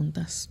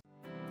preguntas.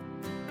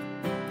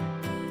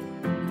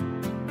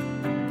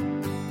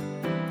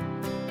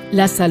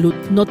 La salud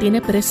no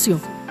tiene precio,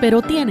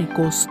 pero tiene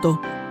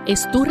costo.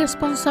 Es tu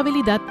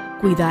responsabilidad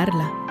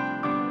cuidarla.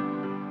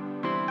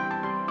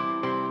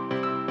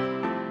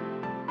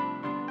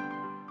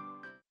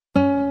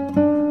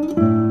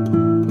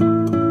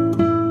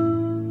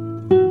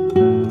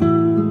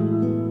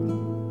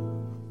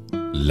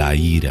 La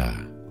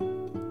ira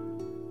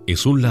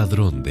es un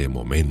ladrón de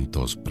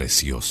momentos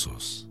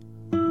preciosos.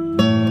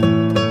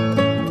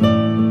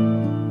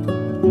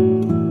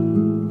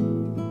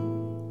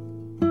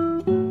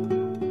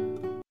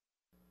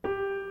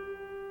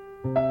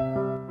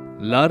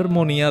 La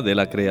armonía de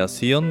la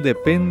creación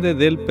depende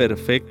del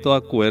perfecto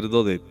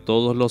acuerdo de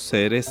todos los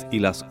seres y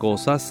las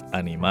cosas,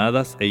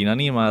 animadas e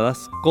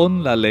inanimadas,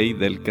 con la ley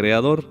del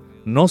Creador.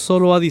 No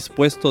solo ha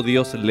dispuesto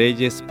Dios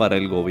leyes para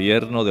el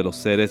gobierno de los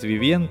seres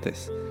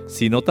vivientes,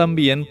 sino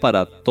también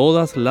para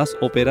todas las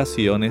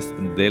operaciones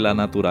de la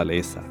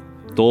naturaleza.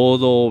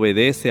 Todo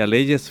obedece a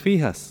leyes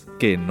fijas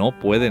que no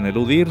pueden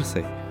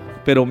eludirse.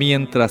 Pero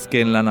mientras que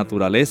en la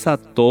naturaleza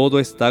todo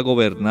está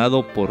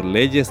gobernado por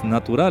leyes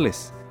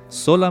naturales,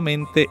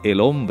 solamente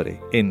el hombre,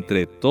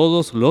 entre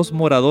todos los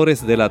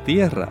moradores de la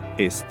tierra,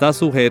 está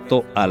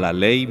sujeto a la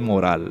ley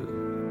moral.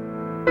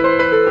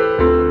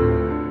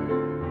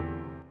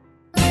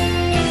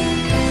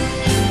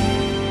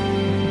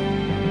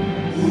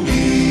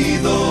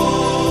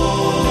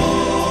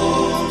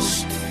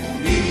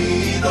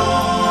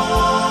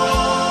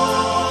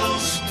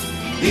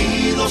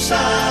 Unidos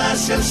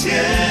hacia el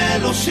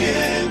cielo,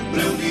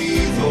 siempre unidos.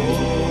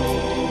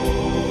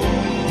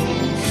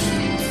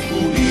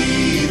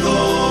 Unidos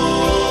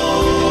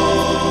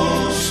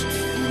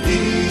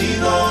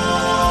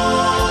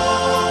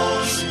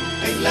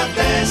en la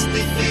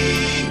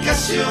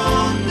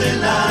testificación de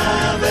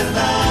la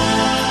verdad,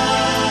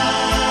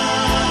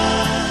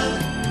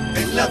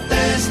 en la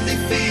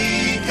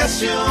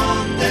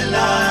testificación de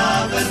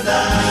la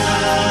verdad.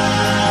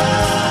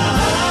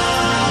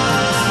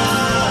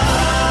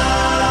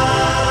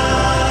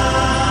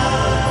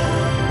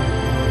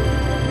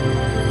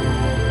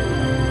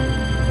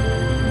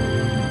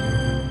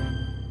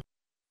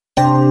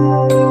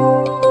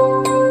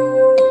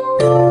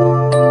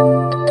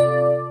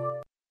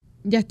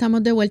 Ya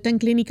estamos de vuelta en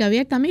Clínica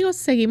Abierta, amigos.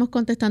 Seguimos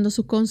contestando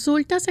sus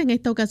consultas. En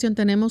esta ocasión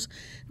tenemos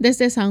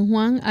desde San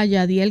Juan a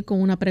Yadiel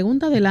con una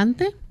pregunta.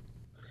 Adelante.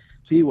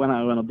 Sí,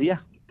 buenos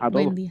días a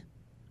todos. Buen día.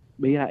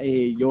 Mira,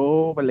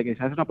 yo le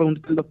quería hacer una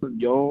pregunta al doctor.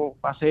 Yo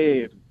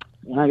pasé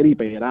una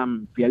gripe,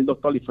 fui al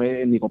doctor y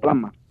fue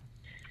nicoplasma.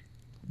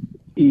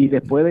 Y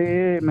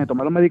después me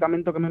tomé los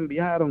medicamentos que me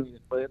enviaron y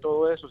después de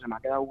todo eso se me ha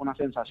quedado una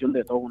sensación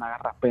de todo, una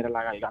garraspera en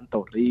la garganta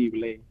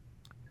horrible.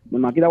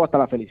 Me ha quitado hasta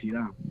la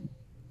felicidad.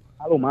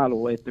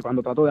 Malo,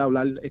 cuando trato de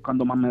hablar es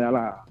cuando más me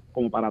da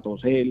como para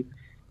toser.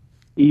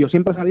 Y yo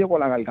siempre he salido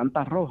con la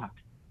garganta roja.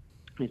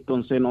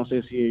 Entonces no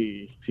sé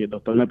si el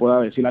doctor me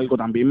pueda decir algo.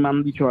 También me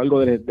han dicho algo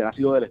del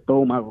ácido del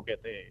estómago que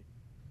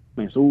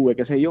me sube,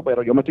 qué sé yo,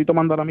 pero yo me estoy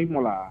tomando ahora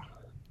mismo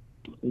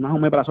unas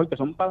omeprazol que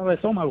son para el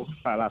estómago,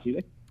 para la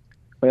acidez.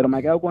 Pero me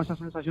he quedado con esa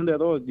sensación de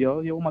todo.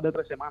 Yo llevo más de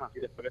 3 semanas y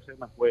después que se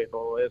me fue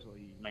todo eso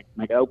y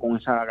me he quedado con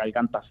esa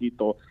garganta así,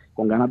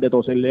 con ganas de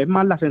toser. Es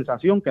más la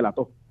sensación que la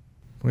tos.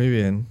 Muy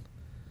bien.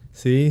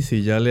 Sí,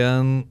 ya le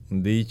han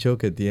dicho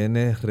que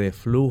tiene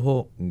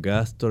reflujo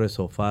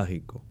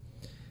gastroesofágico,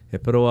 es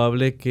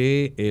probable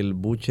que el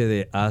buche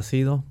de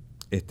ácido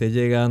esté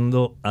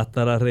llegando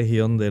hasta la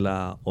región de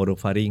la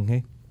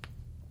orofaringe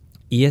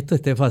y esto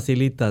esté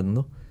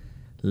facilitando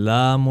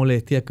la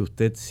molestia que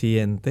usted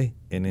siente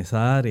en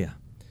esa área.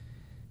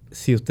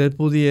 Si usted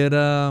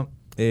pudiera,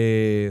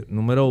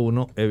 número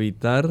 1,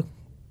 evitar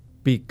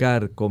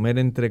picar, comer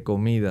entre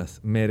comidas,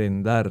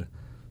 merendar,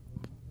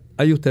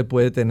 ahí usted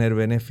puede tener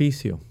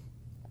beneficio.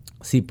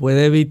 Si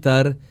puede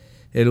evitar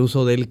el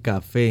uso del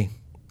café,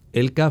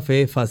 el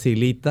café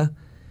facilita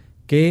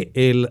que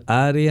el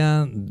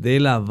área de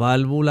la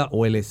válvula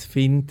o el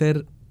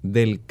esfínter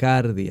del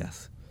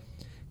cardias,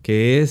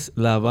 que es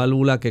la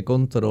válvula que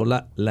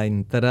controla la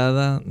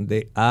entrada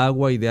de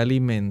agua y de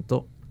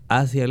alimento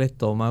hacia el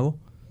estómago,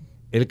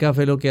 el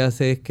café lo que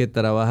hace es que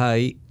trabaja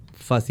ahí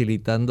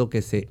facilitando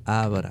que se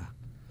abra.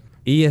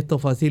 Y esto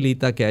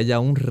facilita que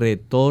haya un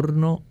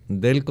retorno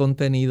del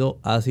contenido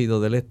ácido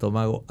del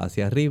estómago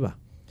hacia arriba.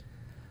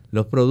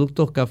 Los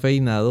productos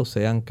cafeinados,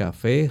 sean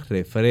café,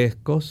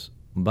 refrescos,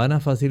 van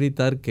a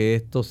facilitar que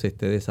esto se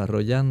esté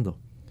desarrollando.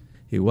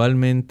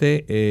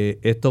 Igualmente,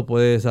 esto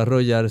puede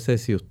desarrollarse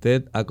si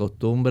usted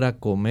acostumbra a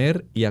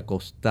comer y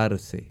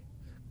acostarse,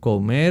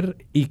 comer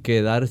y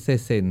quedarse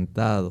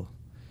sentado.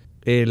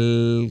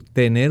 El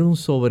tener un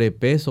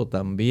sobrepeso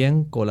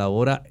también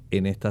colabora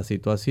en esta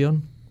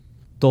situación.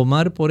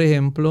 Tomar, por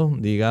ejemplo,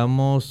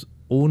 digamos,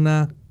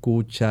 una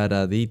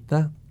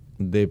cucharadita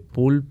de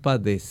pulpa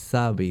de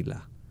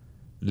sábila.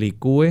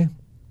 Licúe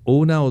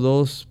 1 o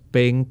 2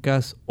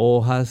 pencas,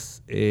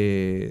 hojas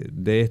de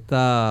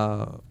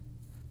esta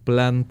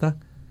planta,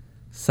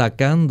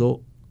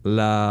 sacando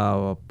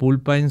la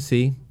pulpa en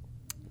sí,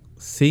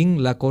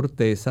 sin la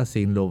corteza,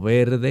 sin lo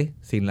verde,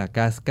 sin la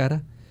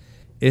cáscara.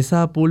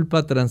 Esa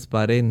pulpa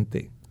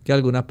transparente, que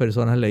algunas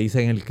personas le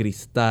dicen el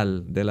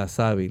cristal de la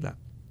sábila,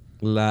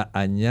 la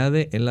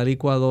añade en la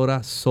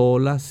licuadora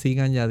sola,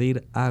 sin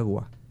añadir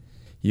agua.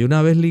 Y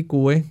una vez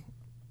licúe,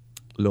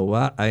 lo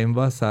va a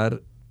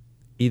envasar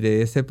y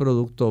de ese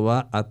producto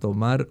va a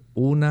tomar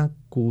una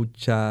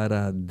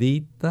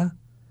cucharadita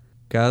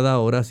cada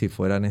hora si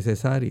fuera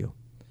necesario.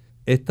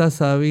 Esta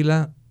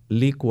sábila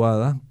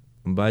licuada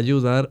va a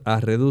ayudar a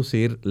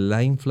reducir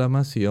la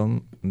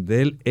inflamación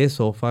del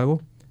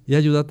esófago y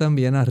ayuda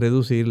también a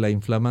reducir la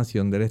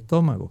inflamación del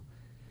estómago.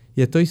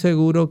 Y estoy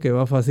seguro que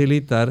va a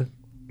facilitar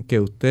que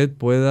usted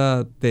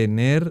pueda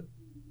tener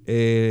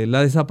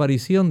la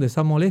desaparición de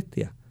esa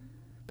molestia.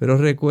 Pero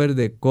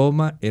recuerde,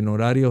 coma en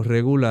horario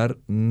regular,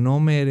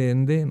 no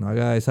merende, no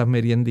haga esas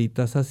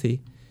merienditas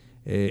así,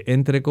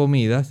 entre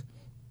comidas,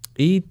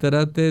 y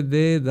trate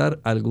de dar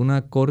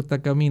alguna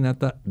corta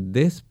caminata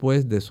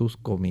después de sus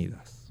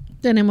comidas.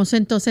 Tenemos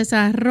entonces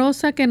a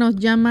Rosa que nos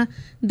llama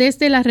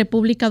desde la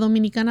República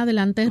Dominicana.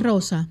 Adelante,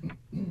 Rosa.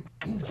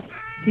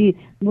 Sí,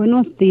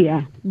 buenos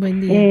días. Buen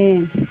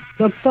día.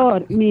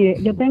 Doctor, mire,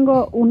 yo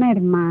tengo una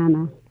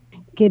hermana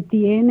que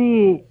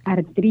tiene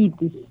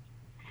artritis,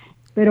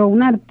 pero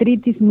una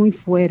artritis muy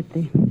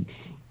fuerte.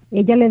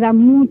 Ella le da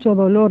mucho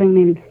dolor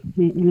en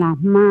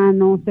las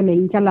manos, se le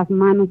hinchan las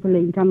manos, se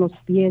le hinchan los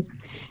pies.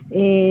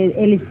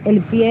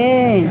 El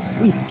pie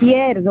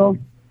izquierdo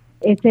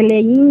se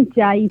le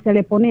hincha y se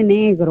le pone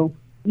negro.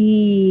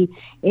 Y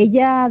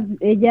ella,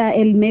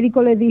 el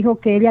médico le dijo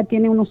que ella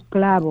tiene unos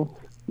clavos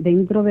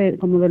dentro de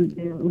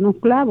unos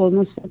clavos,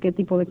 no sé qué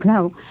tipo de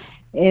clavos,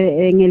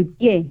 en el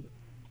pie.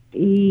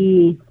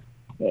 Y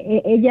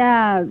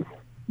ella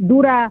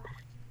dura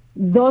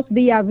 2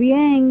 días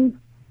bien,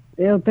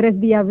 3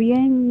 días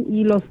bien,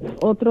 y los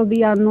otros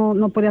días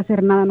no puede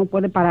hacer nada, no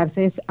puede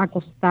pararse, es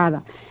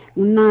acostada.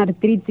 Una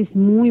artritis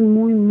muy,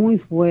 muy, muy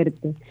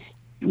fuerte.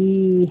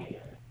 Y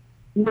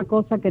una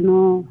cosa que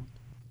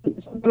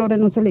esos dolores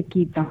no se le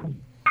quitan.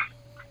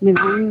 Me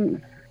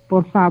dan,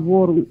 por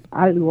favor,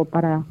 algo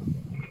para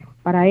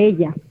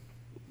ella.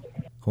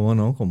 ¿Cómo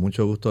no? Con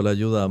mucho gusto la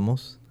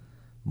ayudamos.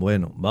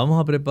 Bueno,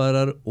 vamos a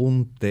preparar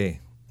un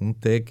té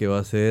que va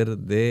a ser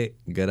de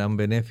gran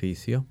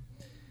beneficio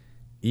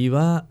y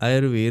va a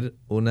hervir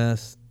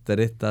unas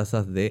 3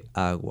 tazas de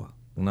agua.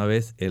 Una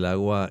vez el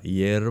agua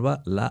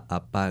hierva, la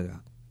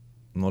apaga.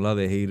 No la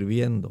deje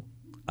hirviendo.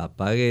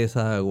 Apague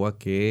esa agua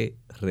que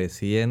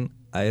recién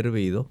ha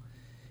hervido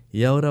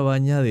y ahora va a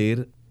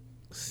añadir,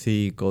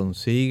 si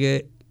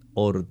consigue,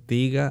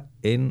 ortiga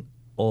en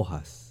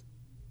hojas.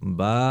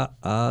 Va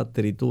a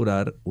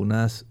triturar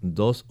unas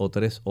 2 o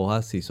 3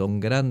 hojas si son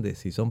grandes.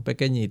 Si son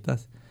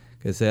pequeñitas,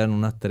 que sean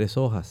unas 3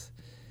 hojas.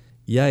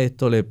 Y a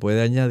esto le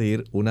puede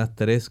añadir unas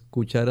 3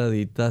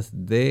 cucharaditas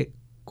de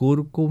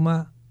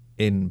cúrcuma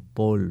en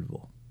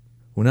polvo.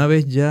 Una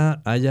vez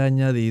ya haya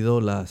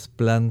añadido las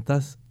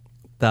plantas,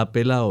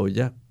 tape la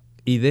olla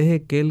y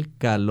deje que el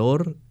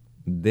calor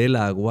del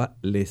agua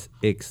les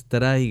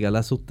extraiga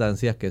las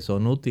sustancias que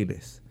son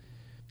útiles.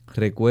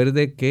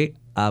 Recuerde que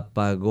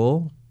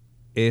apagó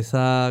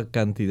esa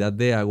cantidad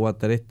de agua,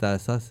 3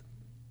 tazas,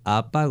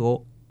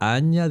 apagó,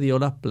 añadió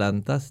las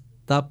plantas,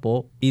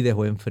 tapó y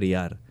dejó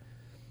enfriar.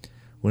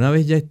 Una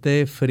vez ya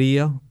esté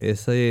frío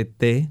ese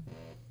té,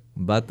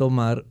 va a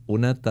tomar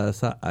una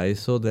taza a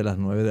eso de las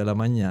 9 de la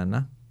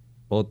mañana,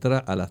 otra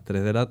a las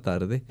 3 de la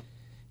tarde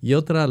y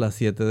otra a las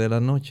 7 de la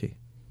noche.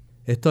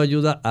 Esto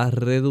ayuda a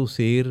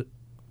reducir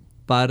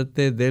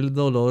parte del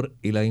dolor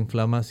y la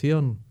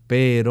inflamación,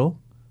 pero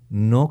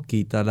no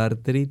quita la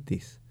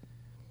artritis.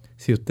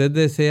 Si usted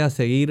desea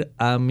seguir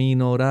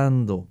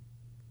aminorando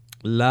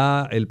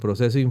el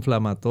proceso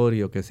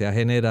inflamatorio que se ha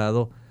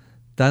generado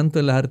tanto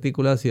en las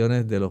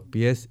articulaciones de los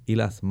pies y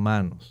las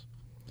manos,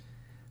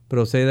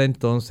 proceda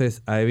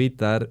entonces a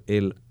evitar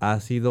el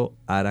ácido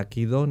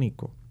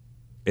araquidónico.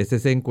 Este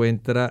se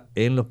encuentra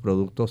en los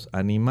productos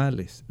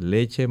animales,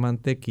 leche,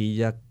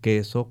 mantequilla,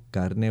 queso,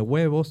 carne,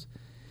 huevos.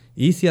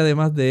 Y si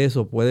además de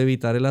eso puede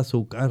evitar el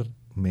azúcar,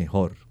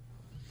 mejor.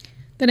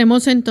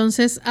 Tenemos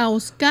entonces a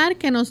Oscar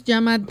que nos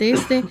llama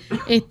desde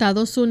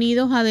Estados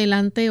Unidos.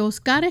 Adelante,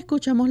 Oscar,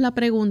 escuchamos la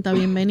pregunta.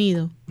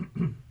 Bienvenido.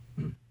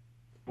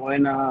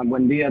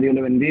 Buen día, Dios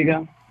le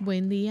bendiga.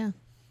 Buen día.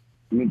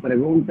 Mi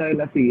pregunta es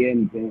la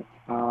siguiente.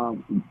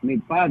 Mi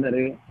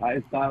padre ha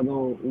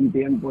estado un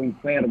tiempo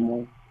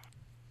enfermo,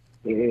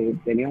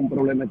 tenía un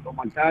problema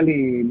estomacal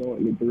y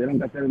le tuvieron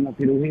que hacer una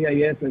cirugía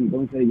y eso,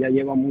 entonces ya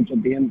lleva mucho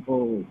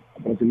tiempo,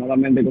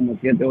 aproximadamente como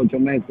 7 o 8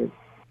 meses,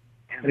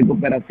 en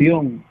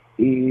recuperación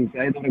y se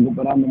ha ido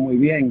recuperando muy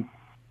bien.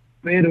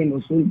 Pero en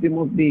los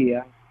últimos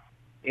días,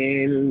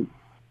 él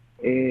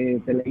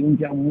se le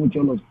hinchan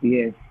mucho los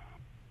pies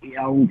y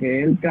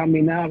aunque él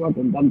caminaba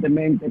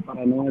constantemente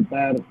para no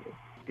estar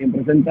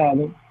siempre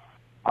sentado,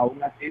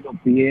 aún así los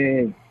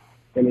pies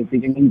se le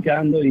siguen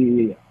hinchando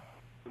y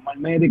al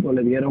médico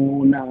le dieron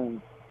una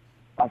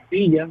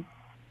pastilla,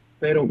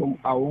 pero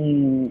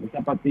aún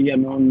esa pastilla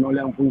no le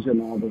han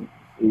funcionado.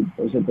 Y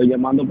entonces estoy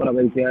llamando para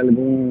ver si hay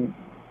algún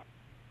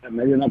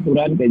remedio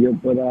natural que yo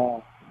pueda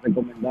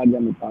recomendarle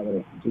a mi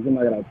padre.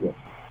 Muchísimas gracias.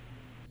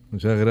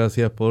 Muchas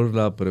gracias por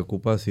la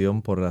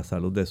preocupación por la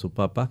salud de su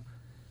papá.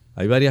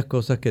 Hay varias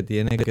cosas que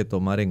tiene que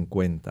tomar en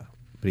cuenta.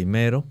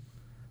 Primero,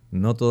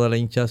 no toda la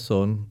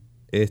hinchazón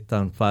es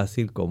tan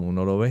fácil como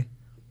uno lo ve.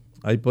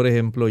 Hay, por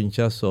ejemplo,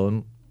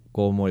 hinchazón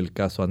como el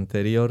caso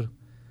anterior,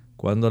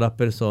 cuando las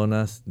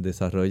personas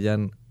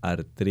desarrollan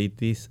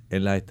artritis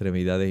en las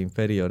extremidades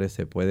inferiores,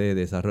 se puede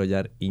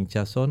desarrollar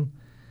hinchazón,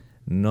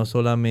 no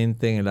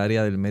solamente en el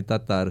área del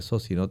metatarso,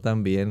 sino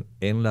también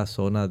en la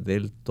zona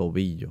del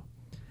tobillo.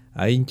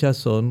 Hay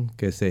hinchazón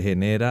que se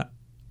genera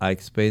a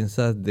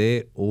expensas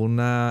de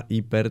una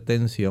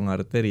hipertensión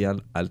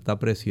arterial, alta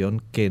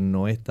presión, que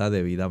no está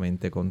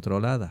debidamente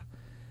controlada.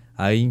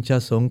 Hay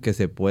hinchazón que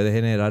se puede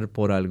generar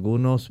por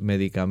algunos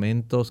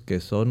medicamentos que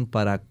son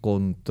para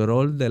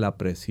control de la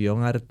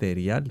presión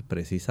arterial,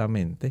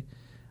 precisamente.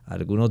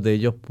 Algunos de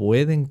ellos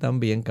pueden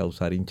también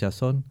causar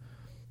hinchazón.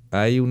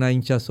 Hay una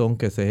hinchazón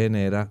que se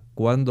genera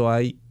cuando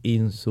hay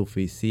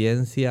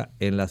insuficiencia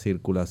en la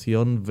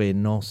circulación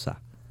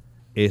venosa.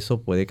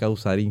 Eso puede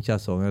causar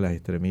hinchazón en las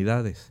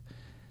extremidades.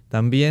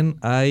 También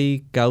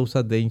hay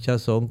causas de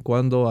hinchazón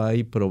cuando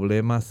hay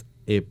problemas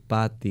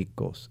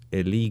hepáticos,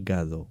 el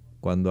hígado.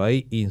 Cuando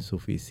hay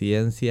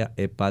insuficiencia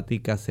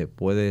hepática se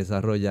puede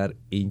desarrollar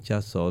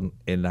hinchazón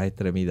en las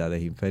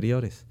extremidades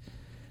inferiores.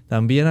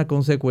 También a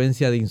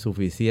consecuencia de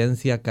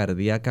insuficiencia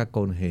cardíaca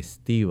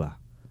congestiva.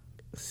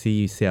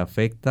 Si se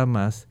afecta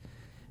más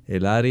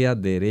el área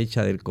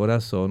derecha del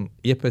corazón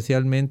y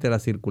especialmente la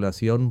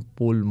circulación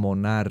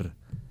pulmonar,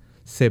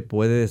 se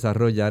puede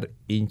desarrollar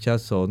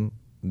hinchazón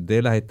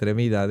de las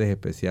extremidades,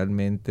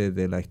 especialmente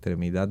de la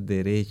extremidad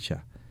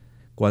derecha.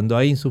 Cuando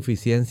hay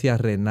insuficiencia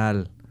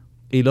renal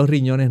y los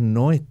riñones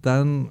no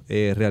están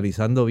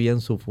realizando bien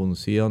su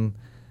función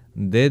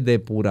de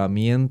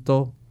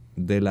depuramiento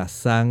de la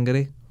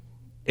sangre,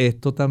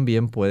 esto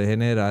también puede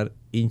generar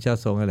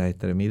hinchazón en las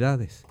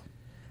extremidades.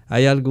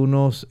 Hay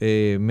algunos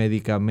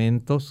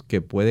medicamentos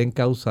que pueden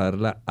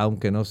causarla,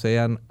 aunque no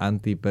sean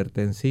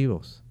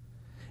antihipertensivos.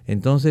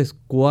 Entonces,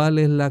 ¿cuál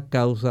es la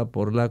causa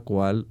por la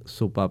cual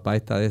su papá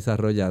está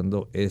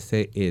desarrollando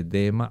ese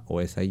edema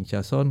o esa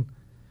hinchazón?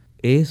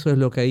 Eso es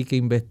lo que hay que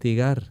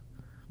investigar.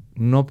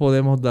 No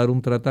podemos dar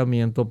un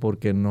tratamiento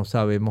porque no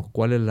sabemos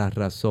cuál es la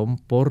razón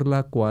por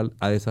la cual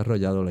ha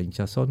desarrollado la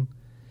hinchazón.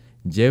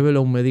 Llévelo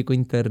a un médico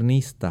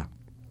internista.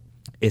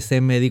 Ese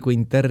médico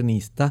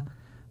internista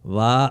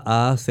va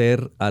a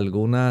hacer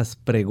algunas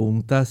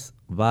preguntas,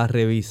 va a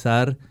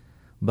revisar,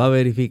 va a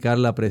verificar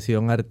la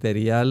presión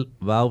arterial,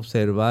 va a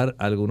observar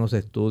algunos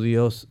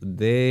estudios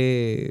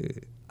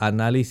de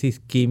análisis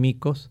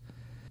químicos.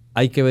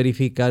 Hay que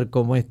verificar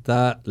cómo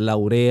está la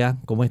urea,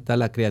 cómo está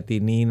la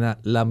creatinina,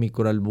 la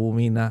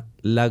microalbúmina,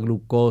 la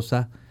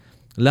glucosa,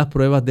 las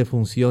pruebas de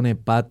función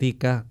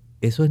hepática.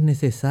 Eso es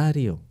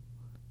necesario.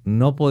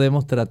 No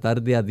podemos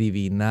tratar de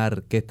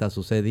adivinar qué está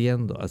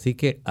sucediendo. Así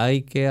que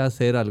hay que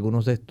hacer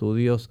algunos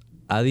estudios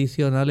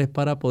adicionales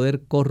para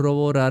poder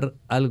corroborar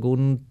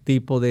algún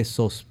tipo de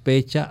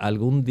sospecha,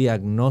 algún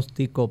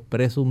diagnóstico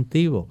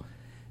presuntivo.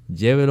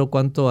 Llévelo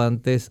cuanto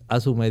antes a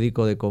su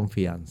médico de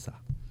confianza.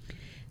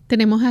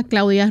 Tenemos a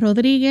Claudia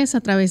Rodríguez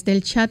a través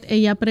del chat.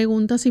 Ella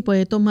pregunta si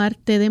puede tomar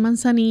té de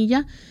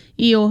manzanilla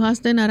y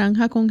hojas de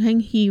naranja con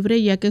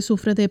jengibre, ya que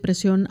sufre de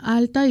presión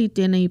alta y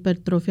tiene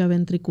hipertrofia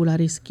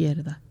ventricular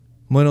izquierda.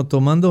 Bueno,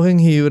 tomando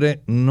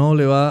jengibre no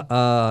le va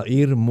a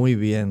ir muy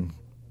bien.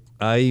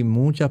 Hay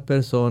muchas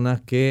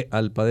personas que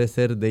al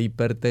padecer de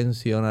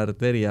hipertensión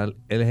arterial,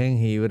 el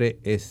jengibre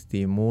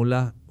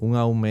estimula un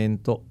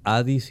aumento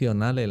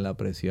adicional en la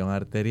presión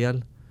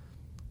arterial.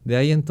 De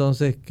ahí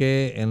entonces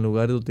que en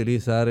lugar de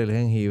utilizar el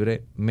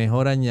jengibre,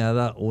 mejor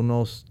añada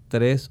unos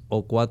 3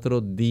 o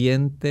 4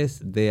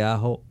 dientes de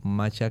ajo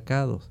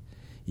machacados.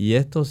 Y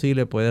esto sí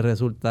le puede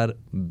resultar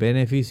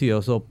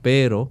beneficioso,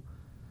 pero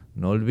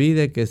no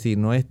olvide que si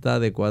no está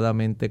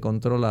adecuadamente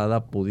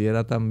controlada,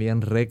 pudiera también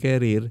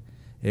requerir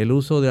el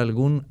uso de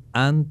algún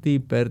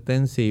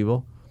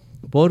antihipertensivo,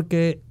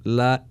 porque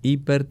la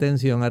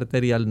hipertensión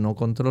arterial no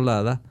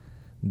controlada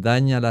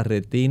daña la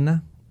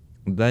retina,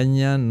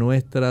 daña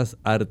nuestras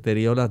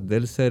arteriolas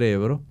del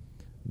cerebro,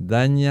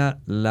 daña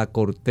la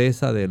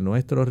corteza de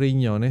nuestros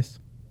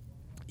riñones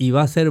y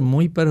va a ser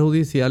muy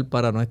perjudicial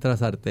para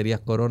nuestras arterias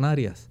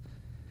coronarias.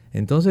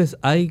 Entonces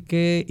hay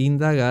que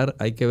indagar,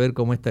 hay que ver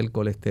cómo está el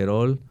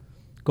colesterol,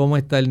 cómo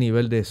está el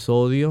nivel de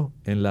sodio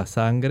en la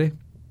sangre,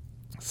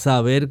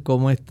 saber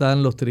cómo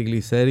están los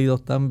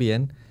triglicéridos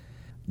también,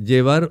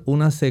 llevar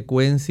una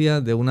secuencia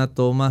de una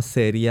toma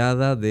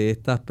seriada de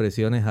estas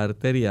presiones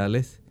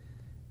arteriales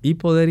y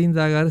poder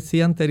indagar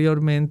si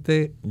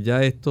anteriormente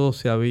ya esto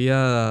se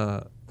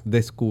había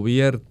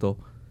descubierto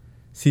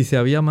si se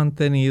había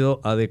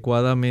mantenido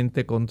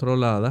adecuadamente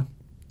controlada,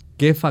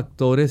 qué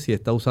factores, si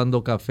está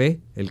usando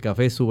café, el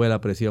café sube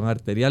la presión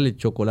arterial, el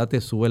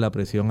chocolate sube la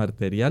presión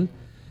arterial.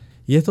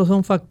 Y estos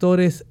son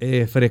factores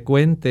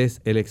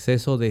frecuentes, el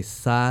exceso de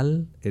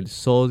sal, el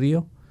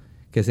sodio,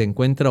 que se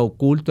encuentra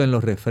oculto en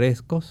los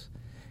refrescos,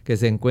 que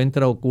se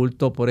encuentra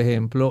oculto, por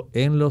ejemplo,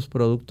 en los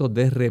productos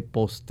de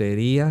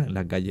repostería,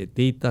 las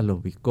galletitas,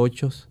 los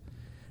bizcochos.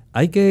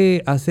 Hay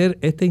que hacer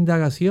esta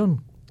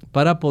indagación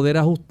para poder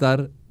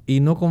ajustar y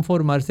no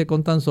conformarse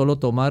con tan solo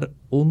tomar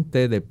un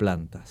té de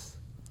plantas.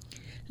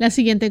 La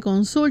siguiente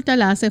consulta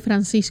la hace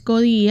Francisco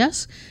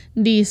Díaz.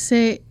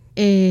 Dice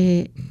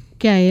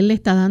que a él le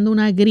está dando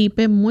una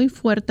gripe muy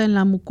fuerte en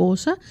la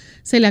mucosa,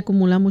 se le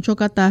acumula mucho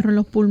catarro en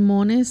los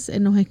pulmones.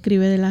 Nos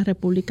escribe de la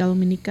República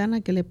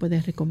Dominicana. ¿Qué le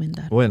puedes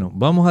recomendar? Bueno,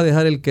 vamos a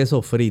dejar el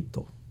queso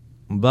frito.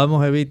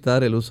 Vamos a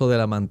evitar el uso de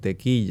la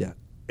mantequilla,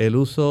 el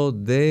uso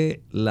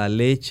de la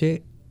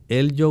leche,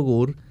 el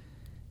yogur,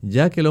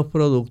 ya que los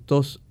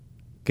productos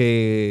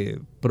que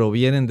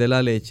provienen de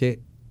la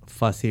leche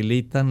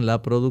facilitan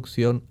la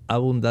producción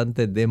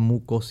abundante de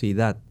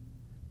mucosidad.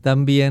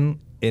 También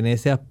en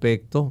ese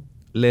aspecto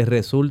les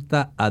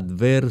resulta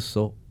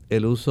adverso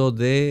el uso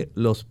de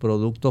los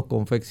productos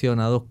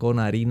confeccionados con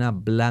harina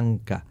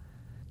blanca.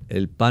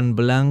 El pan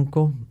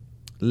blanco,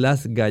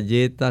 las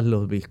galletas,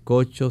 los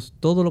bizcochos,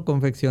 todo lo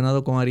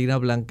confeccionado con harina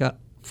blanca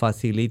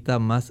facilita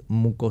más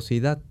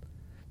mucosidad.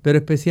 Pero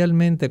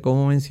especialmente,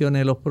 como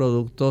mencioné, los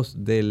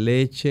productos de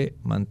leche,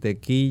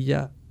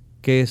 mantequilla,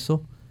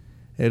 queso,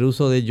 el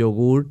uso de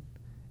yogur,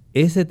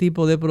 ese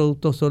tipo de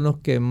productos son los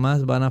que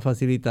más van a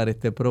facilitar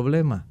este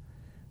problema.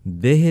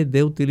 Deje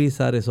de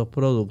utilizar esos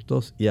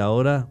productos y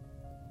ahora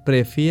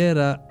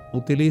prefiera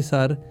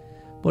utilizar,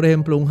 por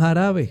ejemplo, un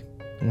jarabe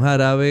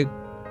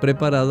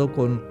preparado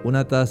con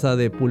una taza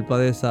de pulpa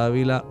de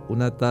sábila,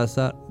 una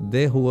taza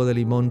de jugo de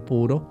limón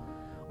puro,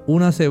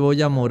 una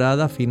cebolla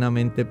morada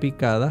finamente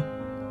picada,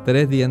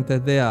 3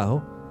 dientes de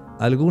ajo,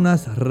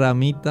 algunas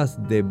ramitas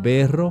de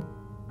berro,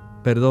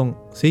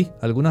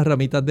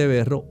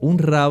 un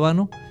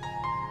rábano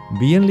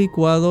bien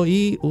licuado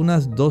y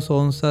unas 2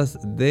 onzas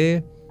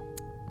de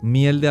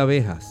miel de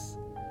abejas.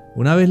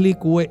 Una vez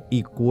licúe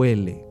y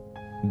cuele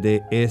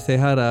de ese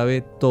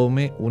jarabe,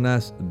 tome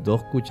unas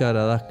 2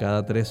 cucharadas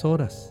cada 3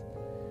 horas.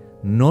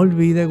 No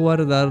olvide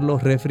guardarlo,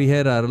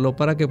 refrigerarlo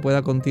para que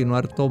pueda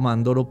continuar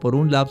tomándolo por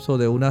un lapso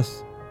de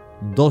unas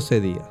 12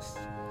 días.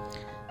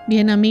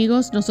 Bien,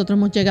 amigos, nosotros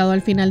hemos llegado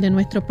al final de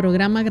nuestro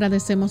programa.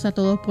 Agradecemos a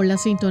todos por la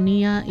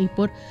sintonía y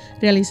por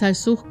realizar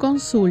sus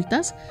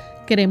consultas.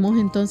 Queremos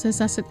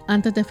entonces,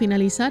 antes de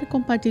finalizar,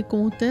 compartir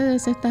con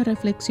ustedes esta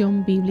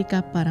reflexión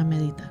bíblica para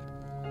meditar.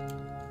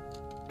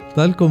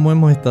 Tal como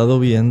hemos estado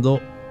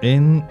viendo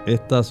en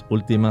estas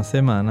últimas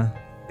semanas,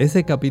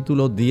 ese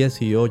capítulo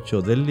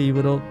 18 del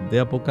libro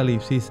de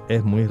Apocalipsis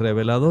es muy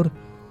revelador.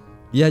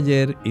 Y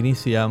ayer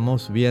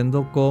iniciamos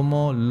viendo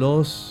cómo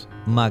los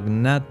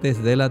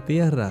magnates de la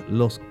tierra,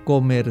 los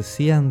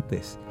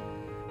comerciantes,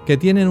 que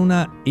tienen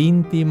una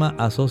íntima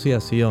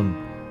asociación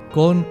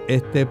con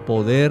este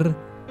poder,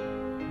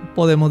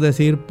 podemos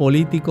decir,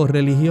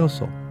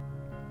 político-religioso,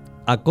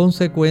 a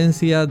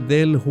consecuencia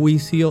del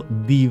juicio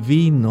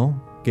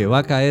divino que va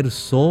a caer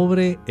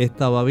sobre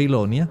esta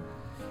Babilonia,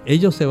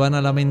 ellos se van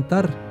a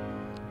lamentar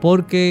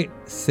porque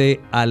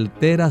se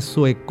altera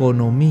su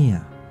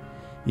economía.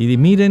 Y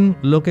miren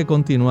lo que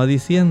continúa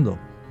diciendo: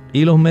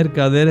 y los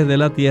mercaderes de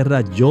la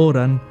tierra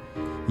lloran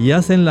y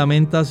hacen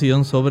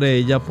lamentación sobre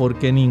ella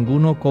porque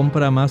ninguno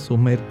compra más sus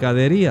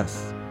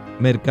mercaderías.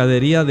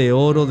 Mercadería de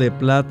oro, de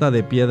plata,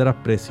 de piedras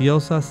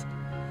preciosas,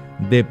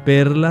 de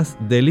perlas,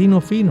 de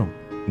lino fino,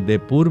 de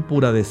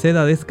púrpura, de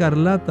seda, de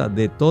escarlata,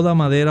 de toda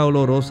madera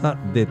olorosa,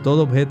 de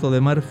todo objeto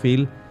de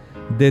marfil,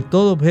 de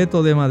todo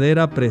objeto de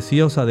madera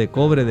preciosa, de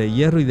cobre, de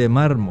hierro y de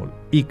mármol,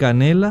 y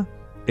canela,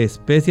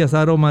 especias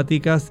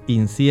aromáticas,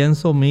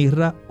 incienso,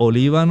 mirra,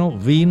 olíbano,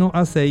 vino,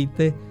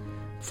 aceite,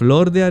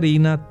 flor de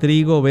harina,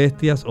 trigo,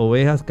 bestias,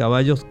 ovejas,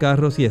 caballos,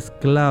 carros y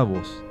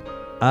esclavos,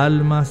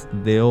 almas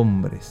de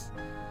hombres.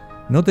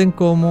 Noten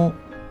cómo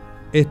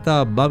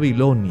esta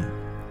Babilonia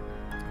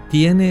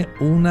tiene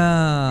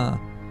una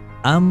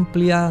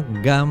amplia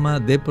gama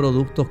de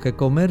productos que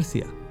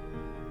comercia,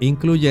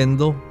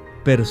 incluyendo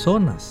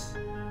personas.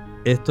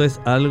 Esto es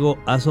algo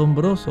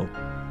asombroso,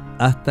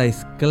 hasta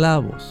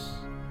esclavos.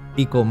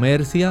 Y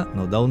comercia,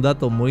 nos da un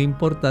dato muy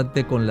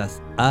importante, con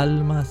las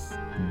almas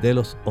de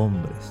los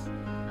hombres.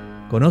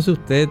 ¿Conoce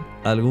usted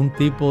algún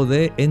tipo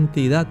de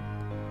entidad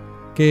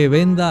que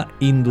venda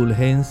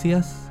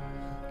indulgencias,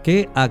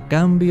 que a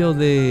cambio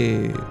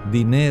de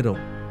dinero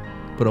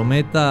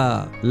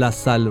prometa la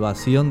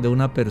salvación de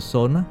una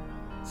persona,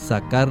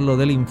 sacarlo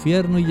del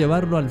infierno y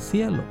llevarlo al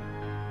cielo?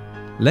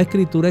 La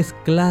Escritura es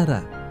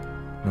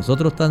clara.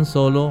 Nosotros tan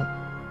solo,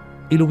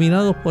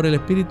 iluminados por el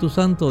Espíritu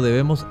Santo,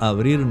 debemos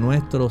abrir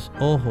nuestros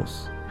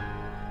ojos.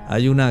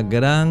 Hay una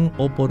gran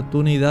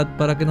oportunidad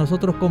para que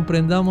nosotros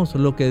comprendamos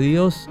lo que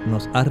Dios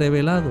nos ha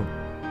revelado.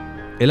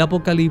 El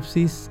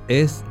Apocalipsis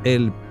es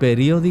el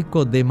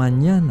periódico de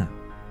mañana.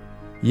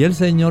 Y el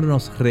Señor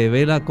nos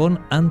revela con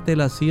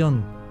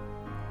antelación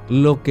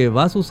lo que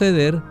va a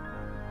suceder,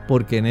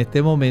 porque en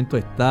este momento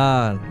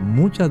están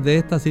muchas de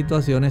estas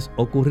situaciones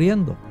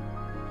ocurriendo.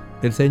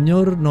 El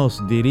Señor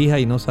nos dirija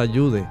y nos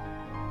ayude,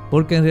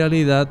 porque en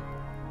realidad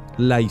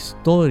la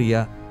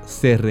historia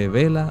se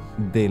revela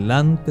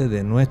delante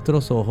de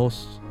nuestros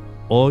ojos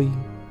hoy,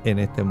 en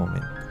este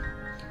momento.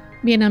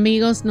 Bien,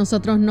 amigos,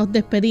 nosotros nos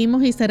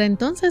despedimos y será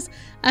entonces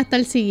hasta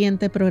el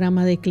siguiente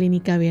programa de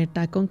Clínica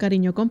Abierta. Con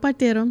cariño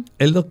compartieron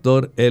el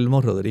doctor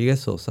Elmo Rodriguez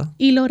Sosa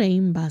y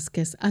Lorraine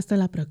Vázquez. Hasta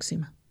la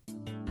próxima.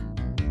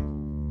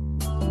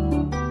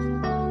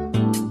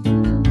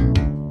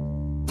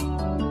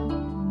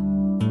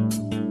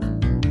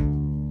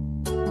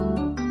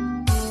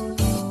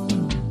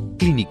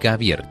 Clínica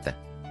Abierta.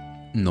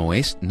 No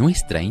es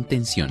nuestra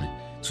intención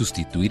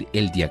sustituir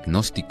el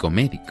diagnóstico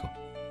médico.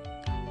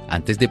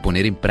 Antes de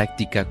poner en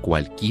práctica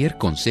cualquier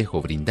consejo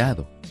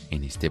brindado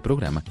en este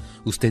programa,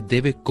 usted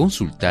debe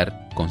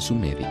consultar con su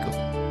médico.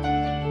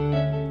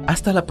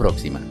 Hasta la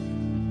próxima.